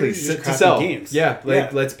 exactly, Just to crappy sell games. Yeah,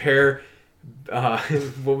 let's pair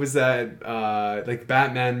what was that? Like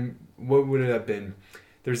Batman. What would it have been?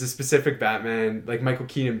 There's a specific Batman, like Michael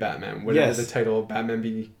Keaton Batman. Whatever the title, Batman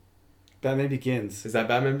Begins. Is that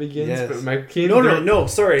Batman Begins? Yes. But Michael Keaton. No.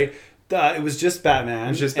 Sorry, it was just Batman. It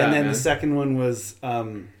was just Batman. And then the second one was,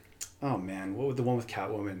 oh man, what was the one with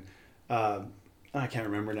Catwoman? I can't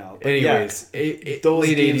remember now. But anyways, those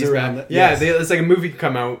late games 80s around. It's like a movie could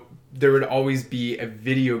come out. There would always be a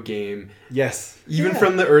video game. Yes. Even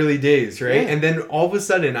from the early days, right? Yeah. And then all of a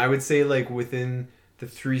sudden, I would say like within the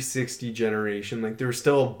 360 generation, like there was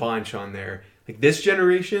still a bunch on there. Like this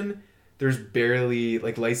generation, there's barely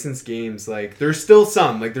like licensed games. Like there's still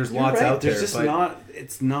some. Like there's lots out there. There's just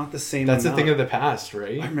it's not the same. That's a thing of the past,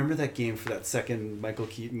 right? I remember that game for that second Michael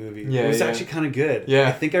Keaton movie. Yeah, it was actually kind of good. Yeah,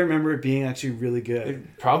 I think I remember it being actually really good.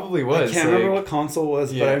 It probably was. I can't remember what console it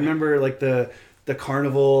was, but I remember like the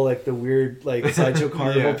carnival, like the weird like sideshow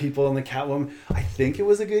carnival people and the Catwoman. I think it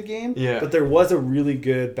was a good game. Yeah. But there was a really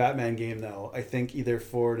good Batman game though. I think either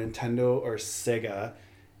for Nintendo or Sega,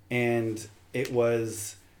 and it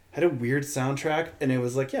had a weird soundtrack, and it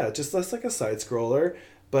was like just like a side scroller.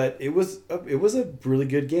 But it was a really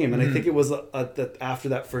good game, and I think it was after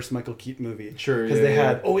that first Michael Keaton movie. Sure, because they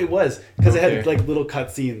had it had like little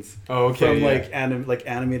cutscenes. Oh, okay. From like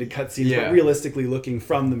animated cutscenes, but realistically looking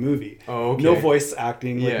from the movie. Oh, okay. No voice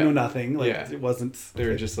acting, like no nothing. Like it wasn't. They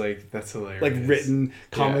were just like, that's hilarious. Like written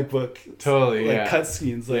comic book. Totally. Like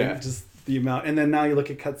cutscenes, just the amount, and then now you look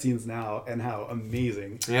at cutscenes now and how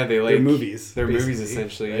amazing. Yeah, they're movies. They're movies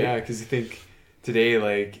essentially, right? because you think today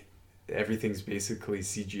like everything's basically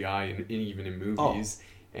CGI, even in movies,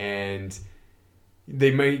 and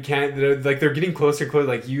they're getting closer and closer.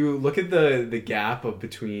 Like you look at the gap of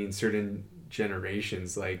between certain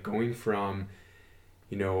generations, like going from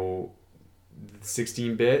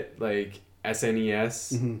 16-bit like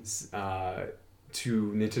SNES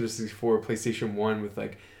to Nintendo 64, PlayStation 1 with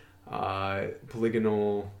like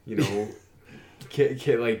polygonal,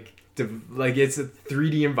 like it's a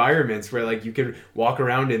 3D environments where like you could walk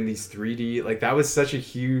around in these 3D, like that was such a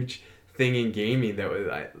huge thing in gaming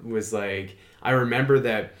that was like, I remember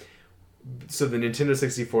that. So the Nintendo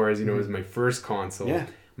 64, as you know, was my first console. Yeah.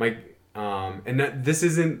 This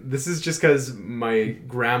is just because my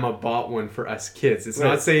grandma bought one for us kids. It's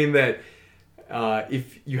not saying that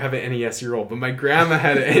if you have an NES, you're old, but my grandma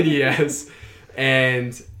had an NES.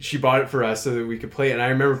 And she bought it for us so that we could play it. And I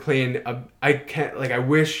remember playing. I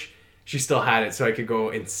wish she still had it so I could go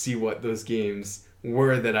and see what those games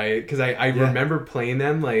were because I remember playing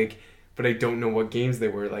them but I don't know what games they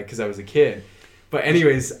were because I was a kid. But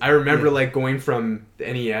anyways, I remember going from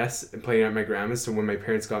the NES and playing at my grandma's to when my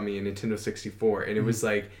parents got me a Nintendo 64, and it was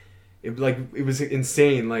it was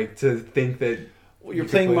insane to think that. Well, you're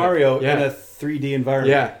playing Mario in a 3D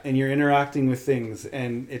environment, and you're interacting with things,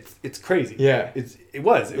 and it's crazy. Yeah, it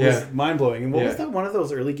was mind blowing. And what was that one of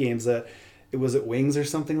those early games that was it Wings or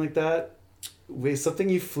something like that? Something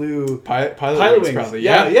you flew Pilot Wings probably.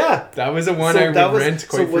 Yeah. That was the one I would rent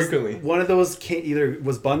quite frequently. One of those either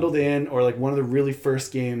was bundled in or like one of the really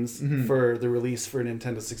first games for the release for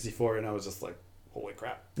Nintendo 64, and I was just like, holy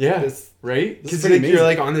crap! Yeah, right. Because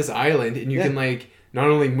you're on this island and you can not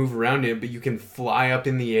only move around it, but you can fly up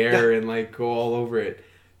in the air and go all over it.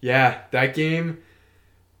 Yeah, that game,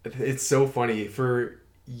 it's so funny. For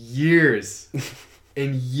years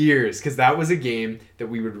and years, because that was a game that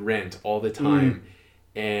we would rent all the time.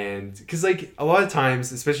 And because a lot of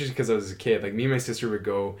times, especially because I was a kid, me and my sister would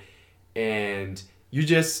go and you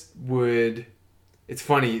just would, it's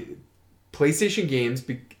funny, PlayStation games,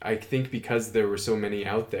 I think because there were so many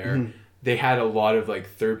out there, they had a lot of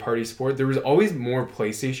third-party support. There was always more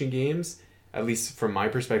PlayStation games, at least from my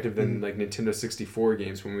perspective, than Nintendo 64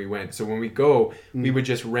 games when we went. So when we go, we would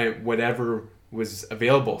just rent whatever was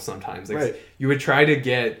available sometimes. You would try to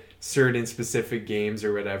get certain specific games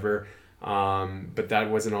or whatever, but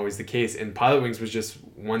that wasn't always the case. And Pilot Wings was just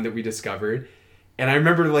one that we discovered. And I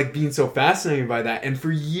remember being so fascinated by that. And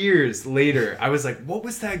for years later, I was like, what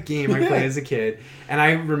was that game I played as a kid? And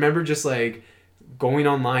I remember just going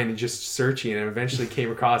online and just searching, and eventually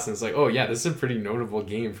came across and was like, oh yeah, this is a pretty notable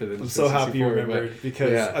game for the I'm so happy you remembered,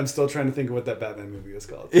 because I'm still trying to think of what that Batman movie was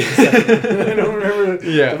called. I don't remember.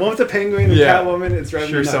 The one with the penguin and Catwoman. It's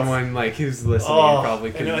driving me nuts. Someone who's listening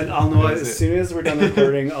probably could. And I'll know as soon as we're done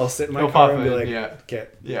recording, I'll sit in my car and be like, okay.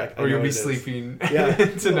 Or you'll be sleeping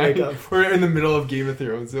tonight. We're in the middle of Game of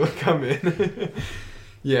Thrones. It'll come in.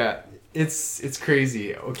 It's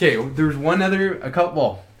crazy. Okay, there's a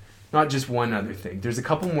couple. Not just one other thing. There's a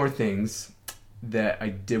couple more things that I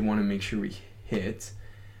did want to make sure we hit.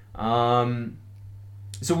 So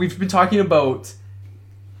we've been talking about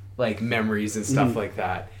memories and stuff like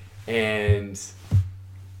that. and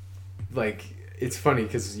like it's funny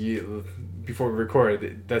because you before we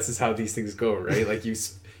record, this is how these things go, right? Like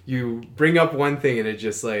you bring up one thing and it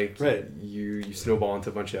just like right. you snowball into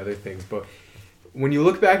a bunch of other things. But when you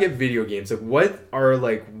look back at video games, like what are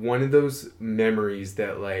like one of those memories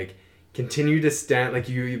that like continue to stand, like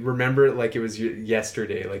you remember it like it was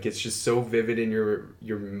yesterday, like it's just so vivid in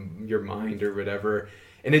your mind or whatever.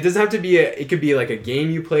 And it doesn't have to be it could be like a game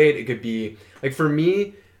you played, it could be like, for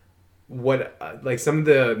me, what like some of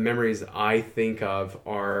the memories I think of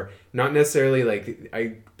are not necessarily like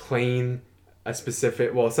I playing a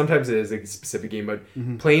specific, well sometimes it is a specific game, but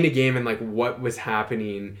playing a game and like what was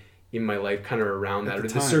happening in my life kind of around that, or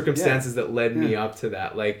the circumstances that led me up to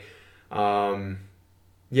that. Like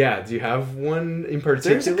yeah, do you have one in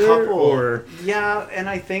particular? There's a couple. Or yeah, and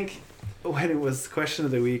I think when it was question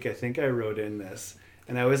of the week, I think I wrote in this,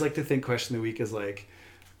 and I always like to think question of the week is like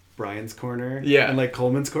Brian's corner, and like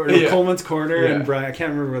Coleman's corner, Coleman's corner, and Brian. I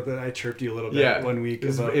can't remember what I chirped you a little bit one week. It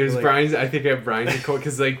was like, Brian's. I think I have Brian's and Cole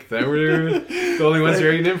because like they were the only ones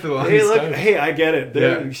writing in for the longest time. Hey, I get it.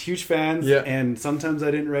 They're huge fans, and sometimes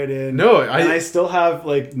I didn't write in. No, and I still have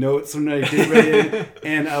like notes when I did write in,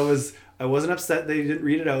 and I wasn't upset they didn't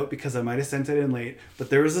read it out because I might have sent it in late.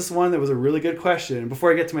 But there was this one that was a really good question. And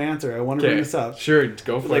before I get to my answer, I want to bring this up. Sure,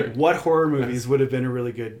 go for it. Like, what horror movies would have been a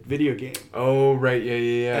really good video game? Oh, right,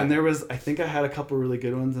 yeah. And there was, I think I had a couple really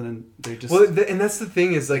good ones, and then they just... Well, and that's the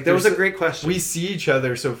thing is, like... There was a great question. We see each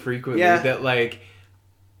other so frequently that, like...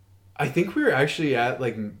 I think we were actually at,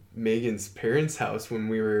 like, Megan's parents' house when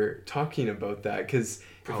we were talking about that, because...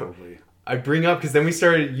 Probably. I bring up, because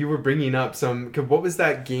then you were bringing up what was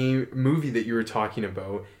that movie that you were talking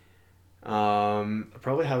about? I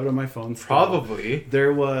probably have it on my phone still. Probably.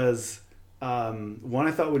 There was one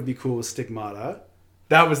I thought would be cool was Stigmata.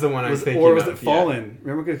 That was the one I was thinking of. Or was it Fallen?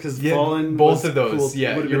 Remember, because Fallen both of those, cool.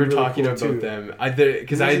 You were really talking about too. Them.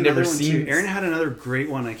 Because I had never seen... Aaron had another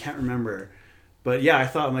great one, I can't remember. But yeah, I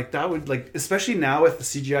thought, I'm like, that would, like, especially now with the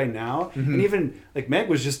CGI now, and even, like, Meg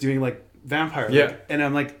was just doing, like, vampire. Like, and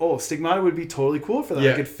I'm like, oh, Stigmata would be totally cool for that.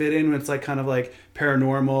 I could fit in when it's like kind of like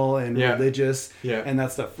paranormal and religious, and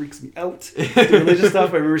that stuff freaks me out. The religious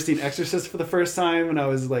stuff. I remember seeing Exorcist for the first time when I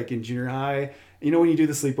was like in junior high. You know, when you do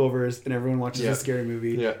the sleepovers and everyone watches a scary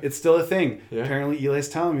movie, it's still a thing. Apparently, Eli's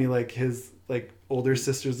telling me like his like older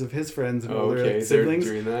sisters of his friends and older siblings,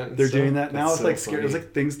 they're doing that now. It's like scary. It's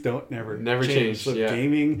like things never change. So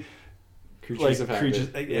gaming, creatures,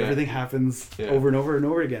 everything happens over and over and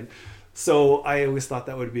over again. So I always thought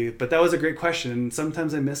that would be, but that was a great question. And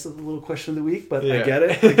sometimes I miss a little question of the week, but I get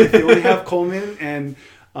it. Like if you only have Coleman and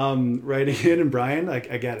writing in and Brian,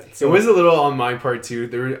 like I get it. So it was a little on my part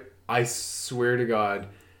too. I swear to God,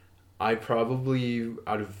 I probably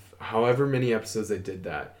out of however many episodes I did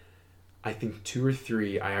that, I think 2 or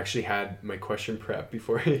 3, I actually had my question prep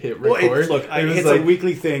before I hit record. Well, it's like, a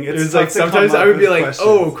weekly thing. It was like sometimes I would be like,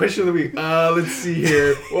 questions. Question of the week. Let's see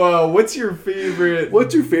here. Wow, what's your favorite?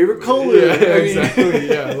 What's your favorite color? Yeah, exactly.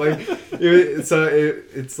 Yeah, like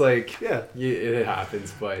it's like it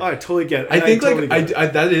happens, but I totally get it. I think I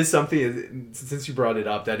that is something. Since you brought it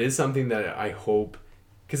up, that is something that I hope,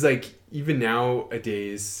 because like even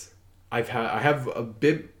nowadays. I have a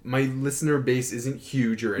bit, my listener base isn't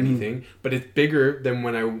huge or anything, but it's bigger than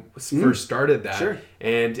when I first started that. Sure.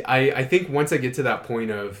 And I think once I get to that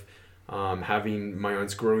point of having my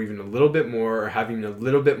audience grow even a little bit more, or having a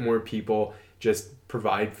little bit more people just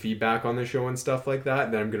provide feedback on the show and stuff like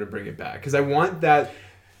that, then I'm going to bring it back. Because I want that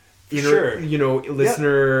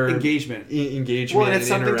listener engagement. Engagement. Well, and it's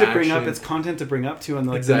something to bring up, it's content to bring up to on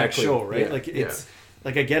the next show, right? Yeah. Like it's...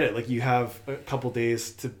 Like I get it. Like you have a couple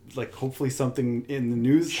days to like hopefully something in the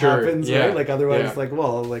news happens, right? Like otherwise, like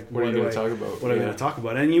like what are you going to talk about? What am I going to talk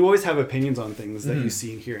about? And you always have opinions on things that you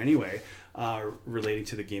see and hear anyway, relating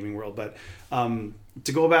to the gaming world. But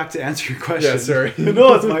to go back to answer your question, sorry,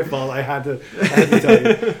 no, it's my fault. I had to tell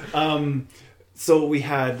you. So we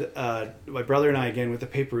had my brother and I again with the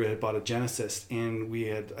paper route had bought a Genesis, and we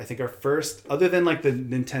had I think our first, other than like the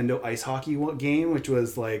Nintendo ice hockey game, which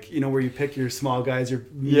was like where you pick your small guys, your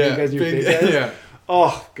medium guys, and your big guys. Yeah.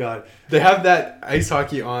 Oh God, they have that ice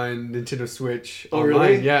hockey on Nintendo Switch. Oh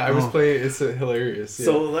online. Really? Yeah, I was playing. It's hilarious. Yeah.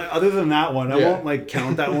 So other than that one, I won't like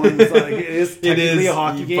count that one. It's not, like, it is technically a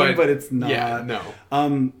hockey game, but it's not. Yeah,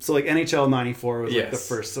 no. So like NHL '94 was like the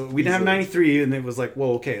first. So we didn't have '93, and it was like,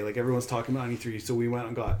 well, okay, like everyone's talking about '93, so we went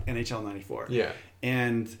and got NHL '94. Yeah.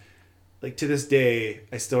 And like to this day,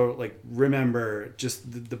 I still like remember just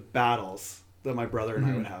the battles that my brother and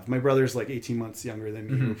I would have. My brother's like 18 months younger than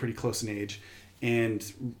me. We were pretty close in age. And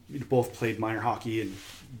we both played minor hockey and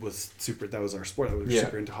that was our sport. We were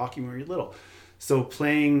super into hockey when we were little. So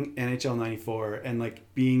playing NHL 94 and like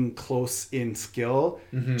being close in skill,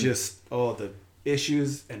 just the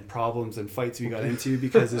issues and problems and fights we got into,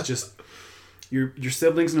 because it's just your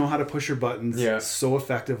siblings know how to push your buttons so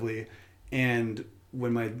effectively. And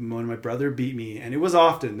when my brother beat me, and it was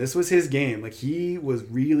often, this was his game, like he was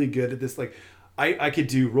really good at this. Like I could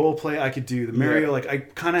do role play, I could do the Mario, like I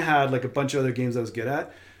kind of had like a bunch of other games I was good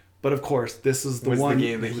at, but of course this was the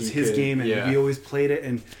game that was his game, and we always played it.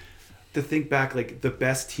 And to think back, like the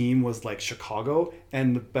best team was like Chicago,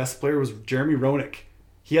 and the best player was Jeremy Roenick.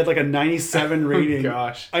 He had like a 97 rating. Oh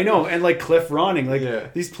gosh. I know. And like Cliff Ronning,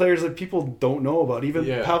 like these players that people don't know about. Even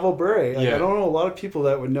Pavel Bure. Like, I don't know a lot of people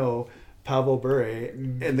that would know Pavel Bure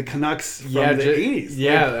and the Canucks from the 80s.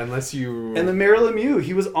 Yeah, like, unless you... And the Mario Lemieux,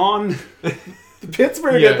 he was on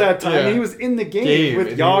Pittsburgh at that time. And he was in the game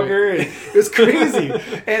with Yager. And it was crazy.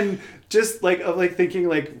 And just like thinking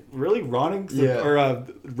like, really Ronnick's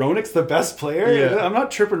Roenick's the best player? I'm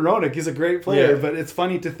not tripping Roenick. He's a great player. But it's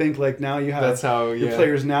funny to think like now you have the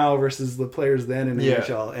players now versus the players then in the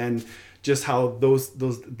NHL. And just how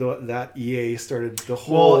that EA started the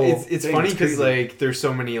whole. Well, it's funny because like there's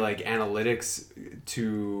so many like analytics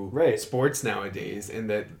to sports nowadays, and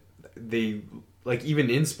that they like even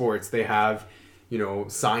in sports they have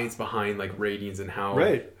science behind like ratings and how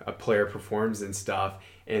a player performs and stuff,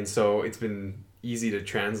 and so it's been easy to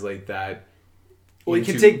translate that. Well, you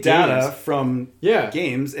can take data from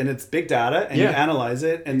games, and it's big data, and you analyze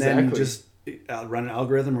it, and then you just run an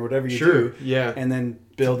algorithm or whatever you do, and then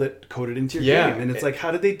build it, code it into your game. And it's like,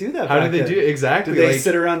 how did they do that? How did they do it? Exactly. Did they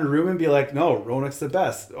sit around a room and be like, no, Roenick's the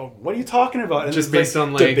best? Oh, what are you talking about? And just based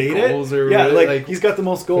on like goals or like he's got the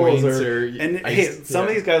most goals some of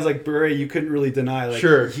these guys like Bure, you couldn't really deny like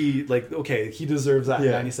he he deserves that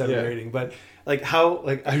 97 rating, but like how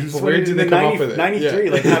like I just where did they come up with it?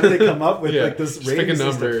 93 like how did they come up with like this rating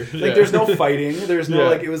number? Like there's no fighting, there's no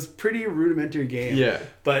like, it was pretty rudimentary game.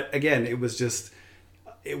 But again, it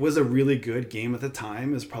was a really good game at the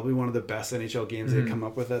time. It was probably one of the best NHL games they had come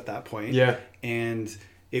up with at that point. And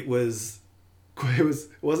it wasn't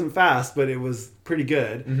fast, but it was pretty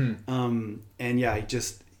good. And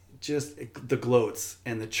just the gloats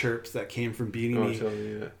and the chirps that came from beating me.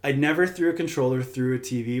 Totally, I'd never threw a controller through a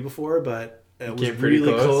TV before, but it was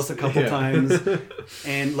really close a couple times.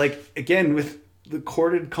 And like again with the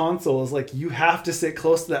corded consoles, like you have to sit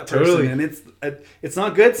close to that person, and it's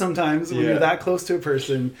not good sometimes when you're that close to a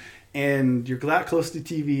person and you're that close to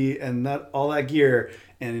TV and that all that gear,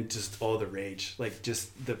 and it just the rage, like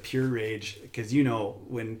just the pure rage, because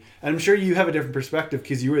when I'm sure you have a different perspective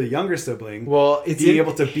because you were the younger sibling. Well, it's being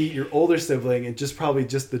able to beat your older sibling and just probably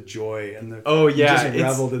just the joy and the just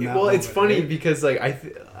reveled in that. Well, moment, it's funny because like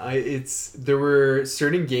there were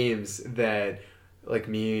certain games that like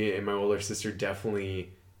me and my older sister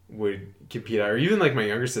definitely would compete at, or even like my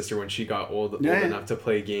younger sister when she got old enough to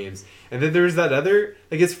play games. And then there was that other,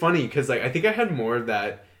 like it's funny because like I think I had more of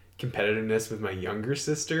that competitiveness with my younger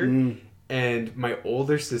sister, and my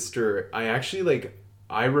older sister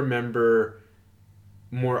I remember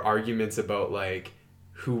more arguments about like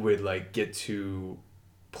who would like get to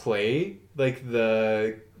play like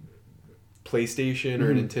the PlayStation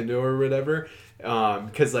or Nintendo or whatever,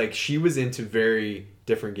 because like she was into very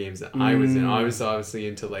different games that I was in. I was obviously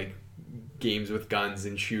into like games with guns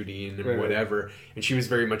and shooting and whatever, and she was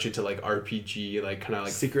very much into like RPG, like kind of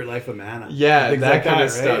like Secret Life of Mana, that like kind of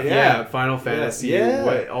stuff, Final Fantasy,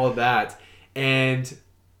 all of that. And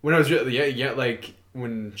when I was like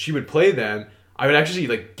when she would play them, I would actually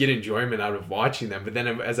like get enjoyment out of watching them. But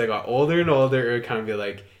then as I got older and older, it would kind of be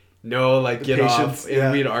like, no, like get off,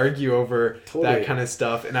 and we'd argue over that kind of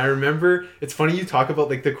stuff. And I remember, it's funny you talk about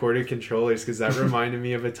like the corded controllers, because that reminded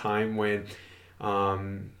me of a time when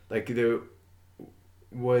like there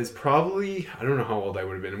was probably, I don't know how old I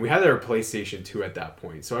would have been. We had our PlayStation 2 at that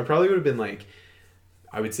point, so I probably would have been like,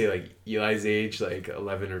 I would say like Eli's age, like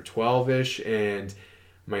 11 or 12ish, and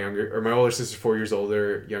my older sister's 4 years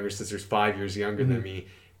older, younger sister's 5 years younger than me,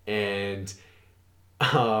 and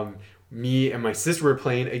me and my sister were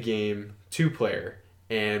playing a game 2-player,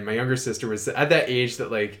 and my younger sister was at that age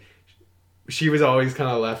that like she was always kind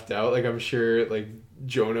of left out. Like I'm sure like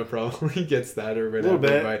Jonah probably gets that or whatever. A little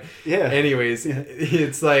bit. But anyways,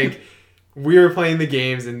 it's like we were playing the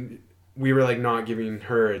games and we were like not giving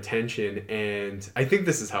her attention, and I think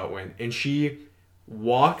this is how it went. And she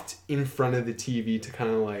walked in front of the TV to kind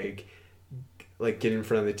of like get in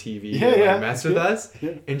front of the TV and mess with us.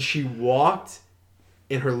 And she walked,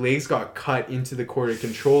 and her legs got cut into the corded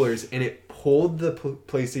controllers, and it pulled the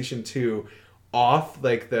PlayStation 2 off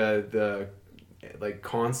like the like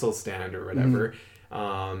console stand or whatever,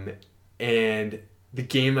 and the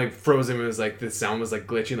game like froze and it was like the sound was like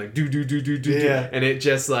glitching like do do do do do Yeah. and it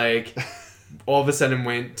just like all of a sudden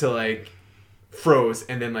went to like froze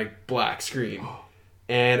and then like black screen.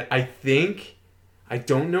 And I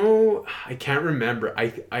don't know, I can't remember.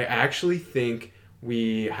 I actually think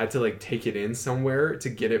we had to like take it in somewhere to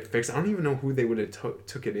get it fixed. I don't even know who they would have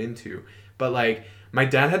took it into, but like my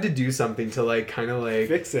dad had to do something to like kind of like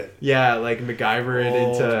fix it. Yeah, like MacGyver it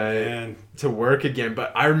into to work again.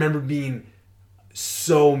 But I remember being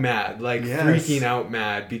so mad, like freaking out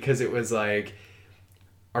mad, because it was like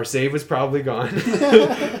our save was probably gone.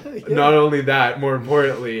 Not only that, more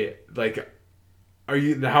importantly, like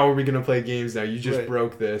how are we gonna play games now? You just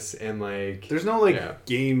broke this, and like there's no like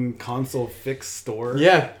game console fix store.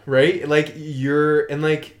 Yeah, right. Like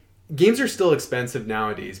like games are still expensive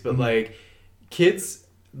nowadays, but like kids,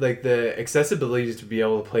 like the accessibility to be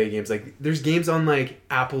able to play games, like there's games on like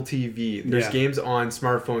Apple TV, there's games on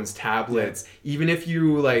smartphones, tablets. Even if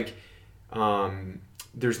you like,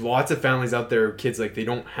 there's lots of families out there, kids like they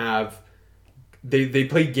don't have. They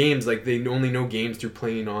play games, like they only know games through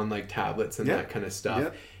playing on like tablets and that kind of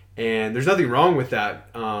stuff. And there's nothing wrong with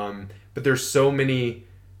that. But there's so many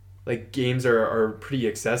like games are pretty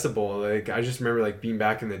accessible. Like I just remember like being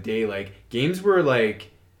back in the day, like games were like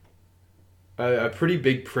a pretty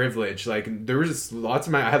big privilege. Like there was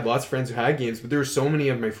I had lots of friends who had games, but there were so many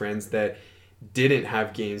of my friends that didn't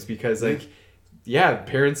have games because like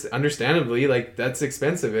parents understandably like that's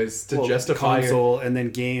expensive is to justify console and then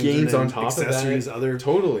games and then on top accessories, of that. Other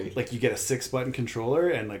totally like you get a 6-button controller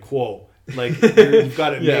and like whoa, like you've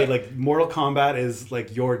got it made. Like Mortal Kombat is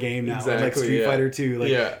like your game now. Exactly, like Street Fighter 2,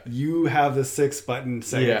 like you have the 6-button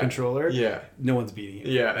Sega controller. No one's beating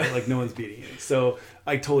it. Like no one's beating it. So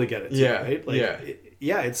I totally get it too, right? Like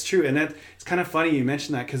it's true. And it's kind of funny you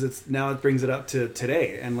mentioned that because it brings it up to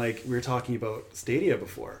today. And like we were talking about Stadia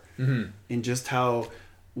before, and just how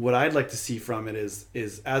what I'd like to see from it is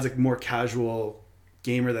as a more casual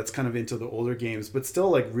gamer that's kind of into the older games, but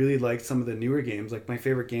still like really like some of the newer games. Like my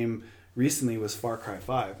favorite game recently was Far Cry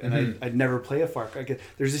 5, and I'd never play a Far Cry.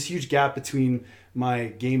 There's this huge gap between my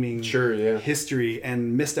gaming history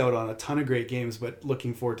and missed out on a ton of great games, but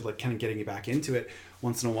looking forward to like kind of getting back into it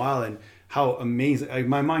once in a while. And how amazing,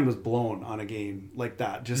 my mind was blown on a game like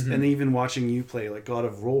that. Just and even watching you play like God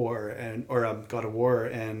of War and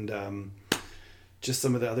just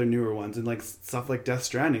some of the other newer ones and like stuff like Death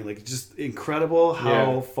Stranding, like just incredible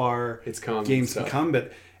how far games can come.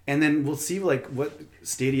 But and then we'll see like what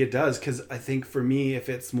Stadia does, because I think for me, if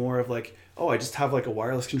it's more of like, oh, I just have like a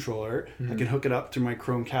wireless controller, I can hook it up to my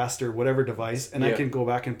Chromecast or whatever device, and I can go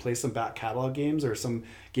back and play some back catalog games or some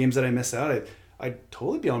games that I missed out. I'd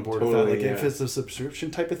totally be on board with that. Like if it's a subscription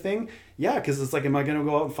type of thing, because it's like, am I going to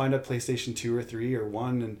go out and find a PlayStation 2 or 3 or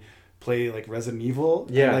 1 and play like Resident Evil?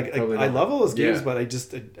 Like I love all those games, but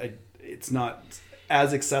it's not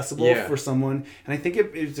as accessible for someone. And I think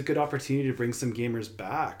it's a good opportunity to bring some gamers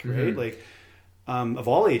back, right? Like of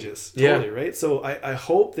all ages, right? So I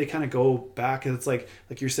hope they kind of go back, and it's like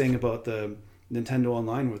you're saying about the Nintendo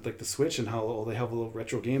Online with like the Switch and how they have little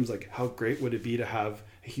retro games. Like how great would it be to have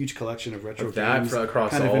a huge collection of retro games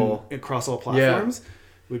across all platforms?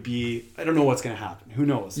 Would be, I don't know what's going to happen. Who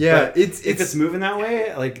knows? But if it's moving that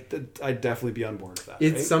way, like I'd definitely be on board with that.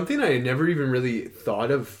 It's something I never even really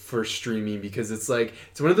thought of for streaming, because it's like,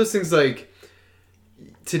 it's one of those things like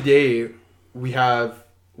today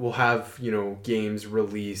we'll have, you know, games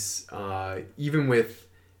release, even with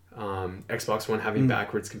Xbox One having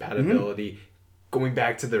backwards compatibility, going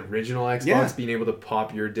back to the original Xbox, being able to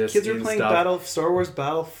pop your disc. Kids were playing Star Wars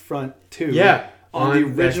Battlefront 2. On the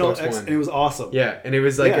original X, and it was awesome. And it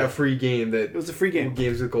was like a free game it was a free game.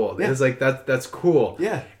 Games with Gold. It was like that's cool.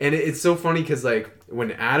 And it's so funny because like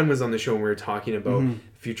when Adam was on the show and we were talking about the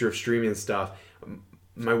future of streaming and stuff,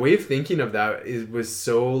 my way of thinking of that was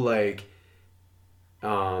so like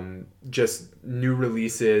just new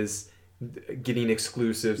releases, getting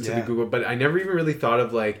exclusives to the Google, but I never even really thought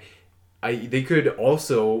of like they could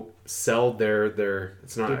also sell their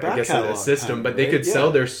it's not their, I guess, a system, but they could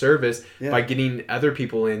sell their service by getting other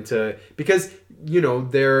people into, because you know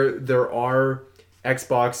there are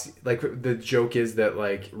Xbox, like the joke is that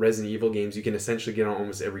like Resident Evil games you can essentially get on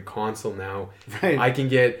almost every console now. I can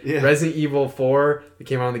get Resident Evil 4 that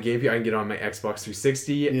came out on the GameCube. I can get on my Xbox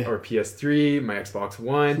 360 or PS3, my Xbox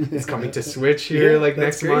One. It's coming to Switch here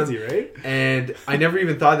next month, right? And I never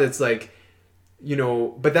even thought that's like, you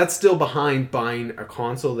know, but that's still behind buying a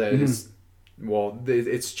console that is, well,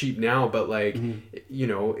 it's cheap now, but like, you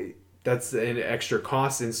know, that's an extra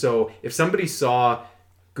cost. And so if somebody saw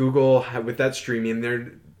Google with that streaming,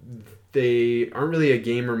 they aren't really a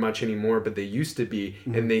gamer much anymore, but they used to be,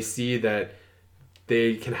 and they see that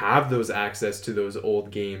they can have those access to those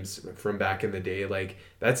old games from back in the day. Like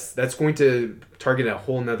that's going to target a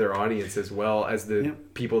whole nother audience as well as the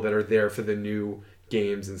people that are there for the new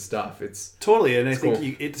games and stuff. It's totally, and I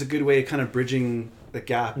think it's a good way of kind of bridging the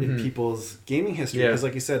gap in people's gaming history. Because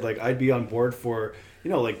like you said, like I'd be on board for, you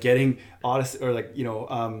know, like getting Odyssey or like, you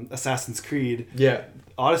know, Assassin's Creed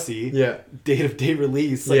Odyssey date of day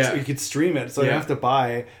release, like so you could stream it, so you don't have to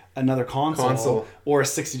buy another console or a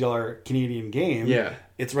 $60 Canadian game.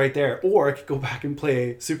 It's right there. Or I could go back and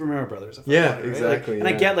play Super Mario Brothers. Exactly. Like, and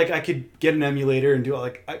I get, like, I could get an emulator and do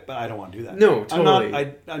it, but I don't want to do that. No,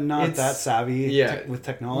 totally. I'm not that savvy with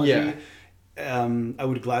technology. I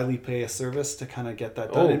would gladly pay a service to kind of get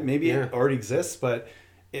that done. It already exists, but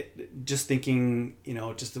just thinking, you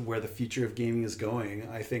know, just where the future of gaming is going,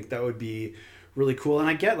 I think that would be really cool. And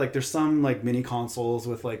I get, like, there's some like mini consoles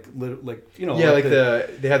with like you know, like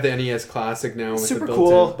they have the NES Classic now with super the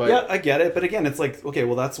cool. but I get it, but again, it's like, okay,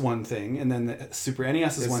 well, that's one thing, and then the Super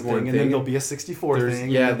NES is one thing, and then there'll be a 64 thing,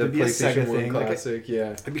 the there'll be a PlayStation Sega 1 thing. Classic,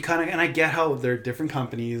 it'd be kind of, and I get how they're different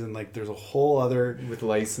companies, and like there's a whole other with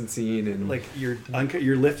licensing and like you're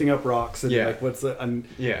lifting up rocks and like what's the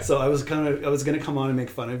so I was gonna come on and make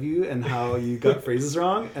fun of you and how you got phrases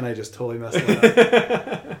wrong, and I just totally messed it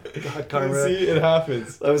up. God, karma. See, it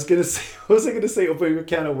happens. I was gonna say, what was I gonna say? Opening a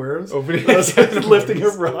can of worms. I was lifting a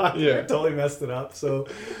rock. Yeah, totally messed it up. So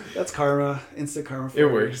that's karma, instant karma. It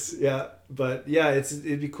works. Yeah, but yeah,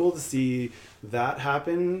 it'd be cool to see that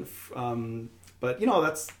happen. But you know,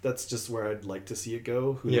 that's just where I'd like to see it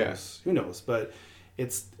go. Who knows? Who knows? But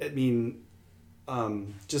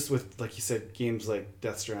just with, like you said, games like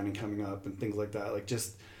Death Stranding coming up and things like that, like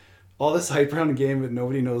just all this hype around a game that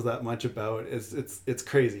nobody knows that much about it's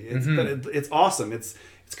crazy. But it's awesome. It's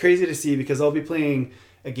crazy to see, because I'll be playing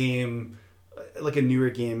a game, like a newer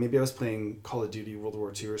game. Maybe I was playing Call of Duty World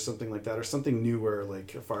War II or something like that, or something newer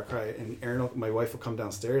like a Far Cry. And Erin, my wife, will come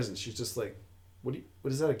downstairs and she's just like, "What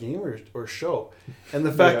is that, a game or a show?" And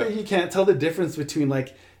the fact that you can't tell the difference between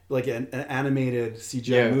like an animated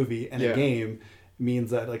CGI movie and a game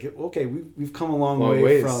means that, like, okay, we've come a long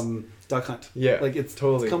way from Duck Hunt. Like it's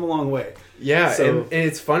come a long way. And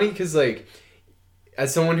it's funny because, like,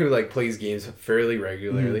 as someone who like plays games fairly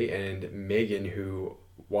regularly, and Megan, who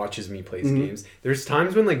watches me play games, there's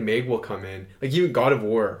times when like Meg will come in, like even God of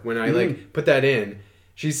War, when I like put that in,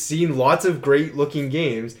 she's seen lots of great looking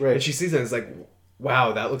games, and she sees it and it's like,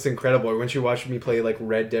 wow, that looks incredible. Or when she watched me play like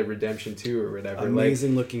Red Dead Redemption 2 or whatever.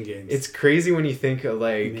 Amazing looking games. It's crazy when you think of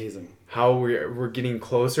like how we're getting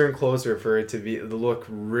closer and closer for it to look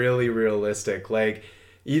really realistic. Like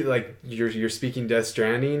you're speaking Death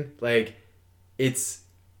Stranding, like it's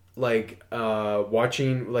like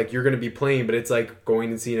watching, like you're gonna be playing, but it's like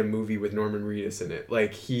going and seeing a movie with Norman Reedus in it.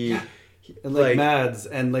 Like and like Mads,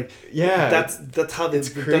 and like that's how it's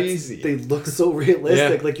crazy. They look so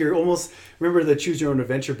realistic. Like you're almost, remember the Choose Your Own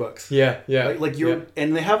Adventure books? Like you're,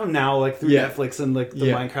 and they have them now like through Netflix and like the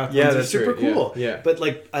Minecraft ones. That's super cool. But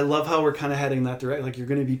like I love how we're kind of heading that direction. Like you're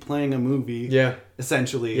going to be playing a movie,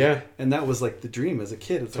 essentially. And that was like the dream as a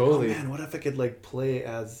kid. It's like, oh man, what if I could like play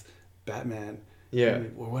as Batman?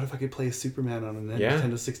 Or what if I could play Superman on a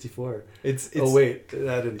Nintendo 64? It's oh wait,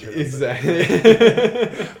 that didn't turn out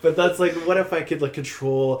exactly. But that's like, what if I could like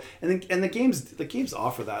control, and the games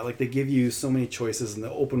offer that. Like they give you so many choices in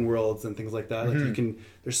the open worlds and things like that. Like you can,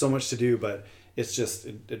 there's so much to do, but it's just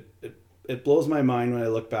it blows my mind when I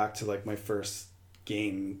look back to like my first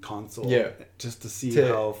game console. Just to see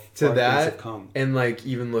how far things have come. And like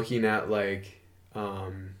even looking at like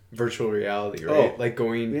virtual reality, right? Like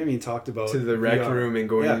going, we haven't even talked about to the rec room and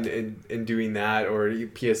going and doing that, or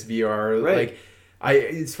PSVR. Like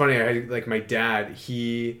it's funny, I had like my dad,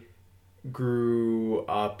 he grew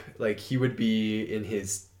up, like he would be in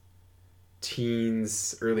his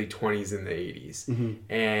teens, early 20s in the 80s,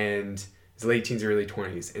 and his late teens, early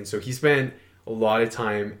 20s, and so he spent a lot of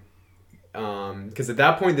time, because at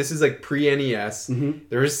that point, this is like pre-NES,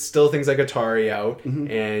 there was still things like Atari out,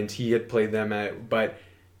 and he had played them but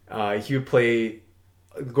he would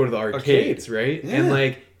go to the arcades, right? And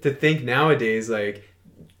like, to think nowadays, like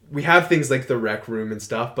we have things like the rec room and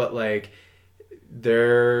stuff, but like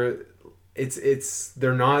they're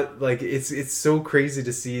not like, it's so crazy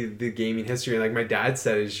to see the gaming history. And like my dad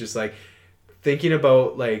said, it's just like thinking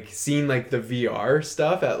about like seeing like the VR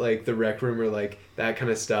stuff at like the rec room or like that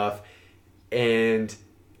kind of stuff, and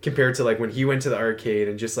compared to like when he went to the arcade,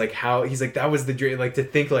 and just like how he's like, that was the dream, like to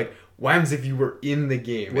think like, what happens if you were in the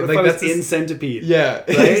game? What and if like, I was in Centipede? Yeah, right?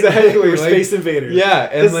 exactly. We're Space Invaders. Yeah,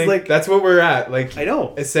 and like that's what we're at. Like, I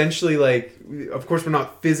know. Essentially, like, of course, we're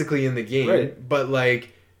not physically in the game, but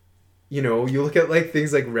like, you know, you look at like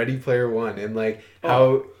things like Ready Player One and like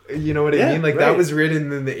how, you know what I mean? Like right. that was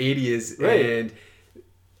written in the 80s Right.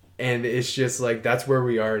 and it's just like that's where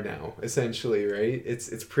we are now, essentially, right?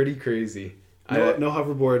 It's pretty crazy. No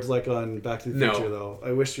hoverboards like on Back to the Future though.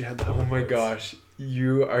 I wish we had the hoverboards. Oh my gosh.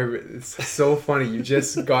 It's so funny. You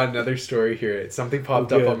just got another story here. Something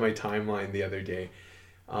popped up on my timeline the other day.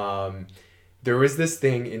 There was this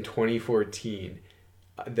thing in 2014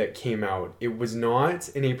 that came out. It was not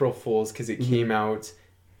an April Fool's because it came out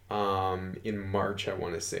in March, I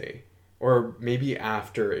want to say. Or maybe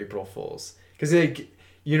after April Fool's. Because like,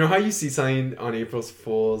 you know how you see something on April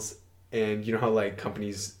Fool's and you know how like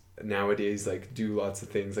companies nowadays like do lots of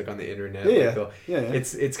things like on the internet.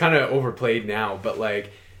 It's kind of overplayed now, but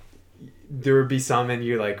like there would be some and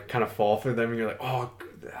you like kind of fall for them and you're like, oh,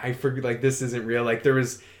 I forget, like this isn't real. Like there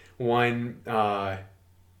was one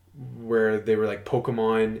where they were like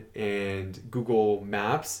Pokemon and Google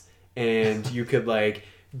Maps and you could like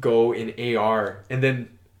go in AR and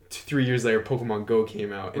then 3 years later Pokemon Go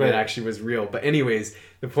came out and it actually was real. But anyways,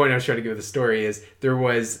 the point I was trying to give with the story is there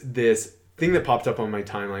was this thing that popped up on my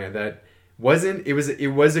timeline that it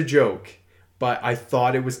was a joke, but I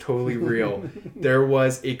thought it was totally real. There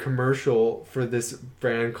was a commercial for this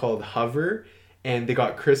brand called Hover and they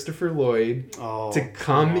got Christopher Lloyd to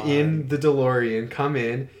come in the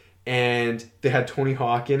DeLorean, and they had Tony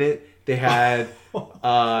Hawk in it. They had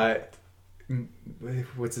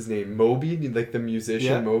what's his name, Moby, like the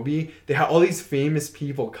musician Moby. They had all these famous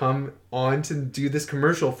people come on to do this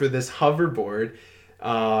commercial for this hoverboard,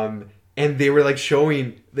 and they were like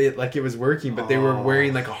showing like it was working, but they were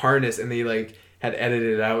wearing like a harness and they like had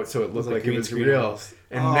edited it out so it looked like it was real.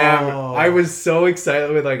 And man, I was so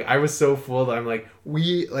excited. Like I was so full that I'm like,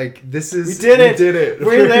 we did it.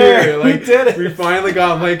 We're there. Like, we did it. We finally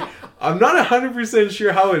got. I'm like, I'm not 100%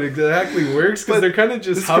 sure how it exactly works because they're kind of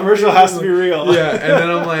just. This commercial has to be real. Yeah, and then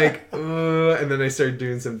I'm like, and then I started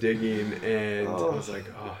doing some digging, and I was like,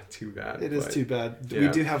 oh, too bad. It is too bad. Yeah. We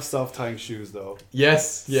do have self-tying shoes though.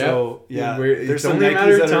 Yes. Yeah. So there's some only a Nikes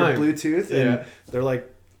matter of that time. are Bluetooth, and they're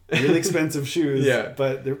like really expensive shoes. Yeah.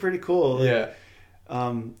 But they're pretty cool. Like,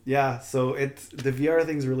 yeah. So it's the VR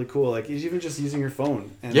thing's really cool. Like even just using your phone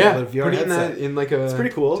and the VR putting headset in like a it's pretty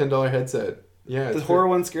cool $10 headset. Yeah, the horror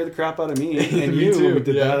one scared the crap out of me, and me you too.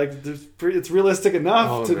 did that. Like it's realistic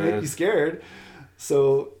enough to make you scared.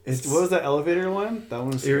 So what was that elevator one? That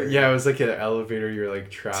one was scary. It was like an elevator. You're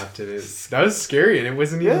like trapped in it. That was scary, and it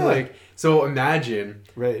wasn't even like. So imagine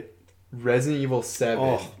Resident Evil 7.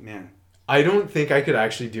 Oh man, I don't think I could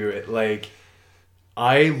actually do it. Like,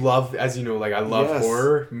 I love, as you know, like I love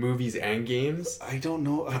horror movies and games. I don't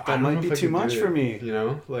know. That might be too much for me. You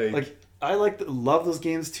know, like I love those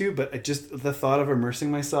games too, but the thought of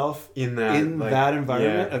immersing myself in that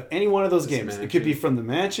environment of any one of those games. It could be from the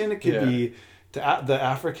mansion. It could be the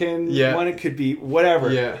African one. It could be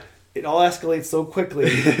whatever. Yeah. It all escalates so quickly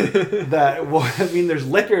that there's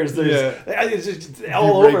liquors. It's just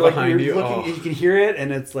all over. Like you're looking, and you can hear it,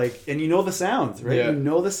 and it's like, and you know the sounds, right? You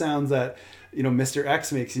know the sounds that Mr.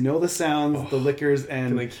 X makes. You know the sounds, the liquors,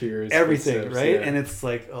 and everything, right? And it's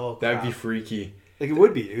like, that'd be freaky. Like it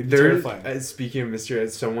would be terrifying. Speaking of Mr.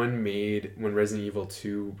 X, someone made, when Resident Evil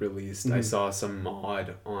 2 released, I saw some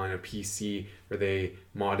mod on a PC where they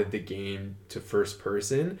modded the game to first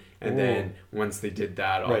person, and then once they did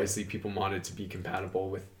that, obviously people modded to be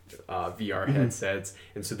compatible with VR headsets,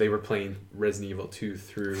 and so they were playing Resident Evil 2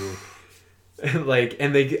 through, like,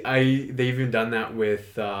 and they've even done that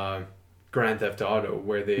with Grand Theft Auto,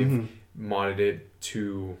 where they've modded it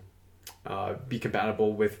to be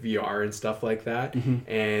compatible with VR and stuff like that.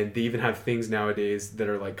 And they even have things nowadays that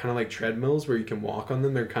are like kind of like treadmills where you can walk on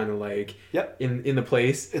them. They're kind of like in the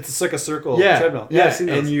place. It's like a circle treadmill.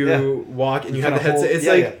 And you walk and you have the headset.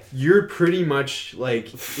 It's you're pretty much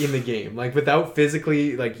like in the game, like without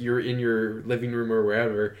physically, like you're in your living room or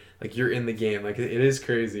wherever, like you're in the game. Like it is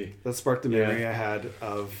crazy. That sparked a memory I had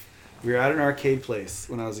of, we were at an arcade place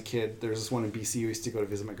when I was a kid. There was this one in BC. We used to go to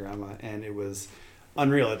visit my grandma, and it was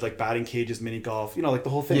unreal. It's like batting cages, mini golf, like the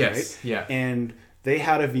whole thing, right? Yeah. And they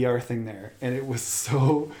had a VR thing there, and it was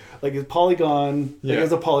so like a Polygon. Like it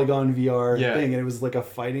was a Polygon VR thing, and it was like a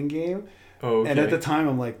fighting game. Oh, okay. And at the time,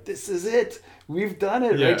 I'm like, this is it. We've done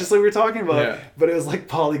it, right? Just like we were talking about. Yeah. But it was like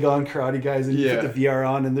Polygon karate guys, and you put the VR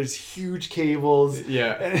on, and there's huge cables.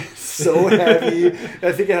 Yeah. And it's so heavy.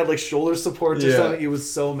 I think it had like shoulder supports or something. It was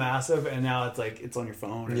so massive, and now it's like it's on your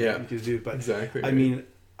phone. And you can do it. But exactly. I mean,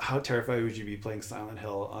 how terrified would you be playing Silent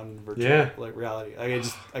Hill on virtual like reality?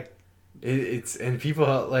 It's and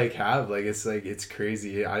people it's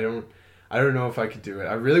crazy. I don't know if I could do it.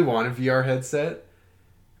 I really want a VR headset,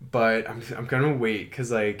 but I'm gonna wait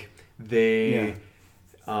because like they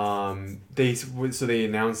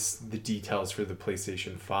announced the details for the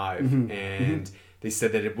PlayStation 5 and they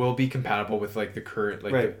said that it will be compatible with like the current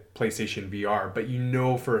the PlayStation VR, but you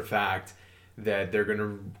know for a fact that they're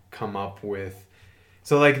gonna come up with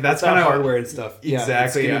that's kind of hardware and stuff.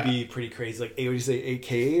 Exactly, it's gonna be pretty crazy. Like, what do you say,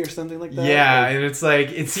 8K or something like that? Yeah, and it's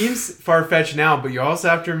like it seems far fetched now, but you also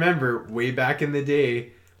have to remember way back in the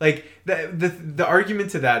day, like the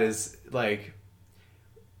argument to that is like,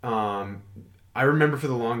 I remember for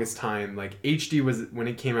the longest time, like HD was when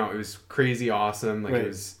it came out, it was crazy awesome. Like it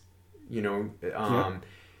was,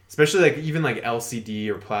 especially like even like LCD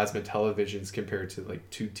or plasma televisions compared to like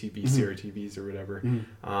tube TV, Sierra TVs or whatever.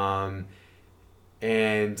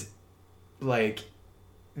 And like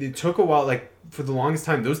it took a while, like for the longest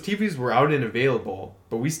time those TVs were out and available,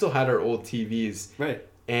 but we still had our old TVs. Right.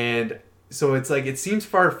 And so it's like it seems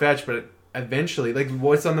far-fetched, but eventually, like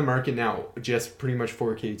what's on the market now, just pretty much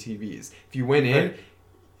 4K TVs. If you went in,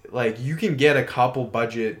 like you can get a couple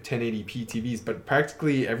budget 1080p TVs, but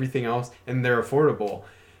practically everything else, and they're affordable.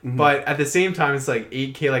 But at the same time, it's like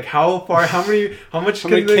 8K. Like how much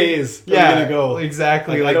many Ks are gonna go?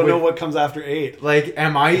 Exactly. Like I don't know what comes after 8. Like,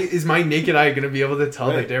 is my naked eye gonna be able to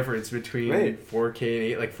tell the difference between 4K and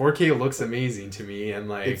 8? Like 4K looks amazing to me, and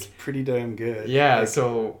like it's pretty damn good. Yeah. Like,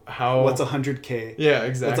 so how? What's 100K? Yeah,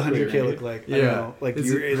 exactly. What's 100K look like? I don't know. Like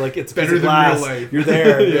it's better than real life. You're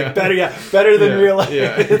there. Better than real life.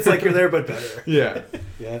 Yeah. It's like you're there but better. Yeah.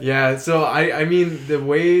 Yeah. So I mean the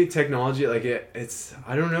way technology it's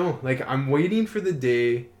I don't know. Like I'm waiting for the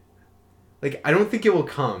day. Like I don't think it will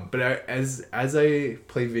come, but as I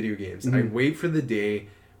play video games, I wait for the day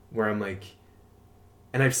where I'm like,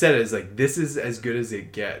 and I've said it as like this is as good as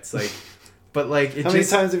it gets. Like, but like how many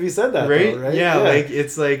times have you said that? Right? Though, right? Yeah. Like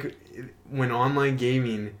it's like when online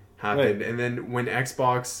gaming happened, and then when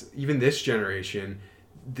Xbox, even this generation,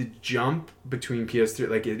 the jump between PS3,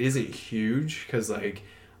 like it isn't huge because like.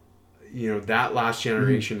 That last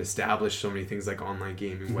generation established so many things like online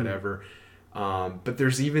gaming, whatever. But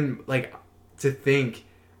there's even like to think,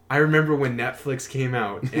 I remember when Netflix came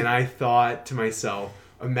out and I thought to myself,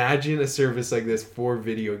 imagine a service like this for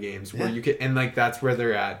video games where you can, and like that's where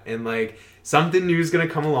they're at. And like something new is going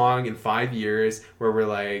to come along in 5 years where we're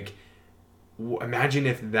like, imagine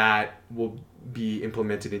if that will be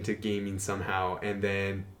implemented into gaming somehow. And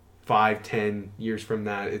then 5-10 years from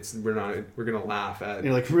that, we're gonna laugh at.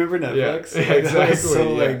 You're like, remember Netflix? Yeah,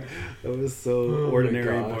 exactly. That was so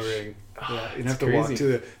ordinary and boring. Yeah, you'd have to walk to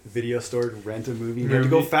the video store and rent a movie. You had to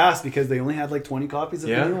go fast because they only had like 20 copies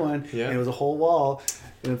of the new one, and it was a whole wall.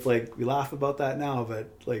 And it's like we laugh about that now,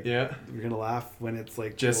 but like we're gonna laugh when it's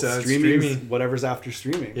like just streaming, whatever's after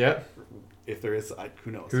streaming. Yeah, if there is,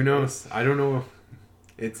 who knows? Who knows? I don't know.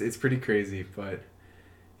 It's pretty crazy, but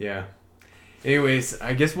yeah. Anyways,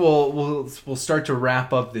 I guess we'll start to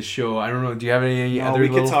wrap up the show. I don't know. Do you have any other? We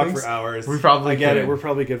could talk things? for hours. We probably get it. We're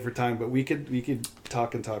probably good for time, but we could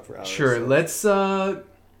talk for hours. Sure. So.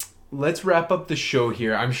 Let's wrap up the show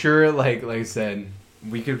here. I'm sure, like I said,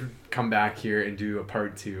 we could come back here and do a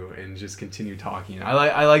part 2 and just continue talking.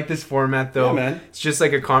 I like this format though. Yeah, man. It's just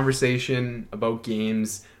like a conversation about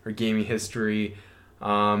games or gaming history.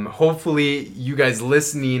 Hopefully, you guys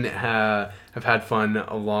listening have had fun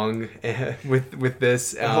along with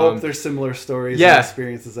this. I hope there's similar stories and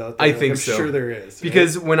experiences out there. I think I'm so. Sure there is. Right?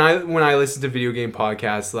 Because when I listen to video game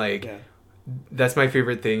podcasts, that's my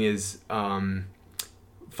favorite thing is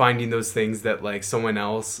finding those things that like someone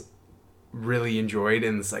else really enjoyed,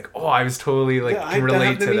 and it's like, oh, I was totally can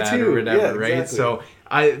relate to that or whatever, right? Exactly. So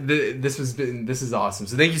this is awesome.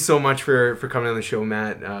 So thank you so much for coming on the show,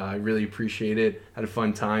 Matt. I really appreciate it. Had a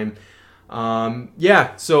fun time.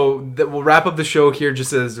 So we'll wrap up the show here.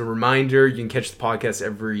 Just as a reminder, you can catch the podcast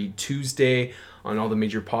every Tuesday on all the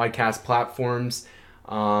major podcast platforms.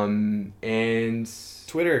 And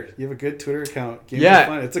Twitter, you have a good Twitter account. Games are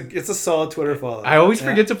fun. It's a solid Twitter follow. I always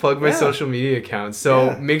forget to plug my social media accounts,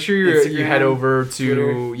 so make sure you head over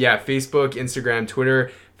to Facebook, Instagram,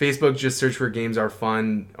 Twitter. Facebook, just search for Games Are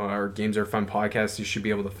Fun or Games Are Fun Podcast. You should be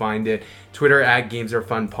able to find it. Twitter at Games Are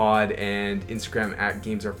Fun Pod and Instagram at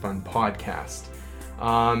Games Are Fun Podcast.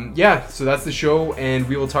 So that's the show, and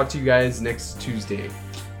we will talk to you guys next Tuesday.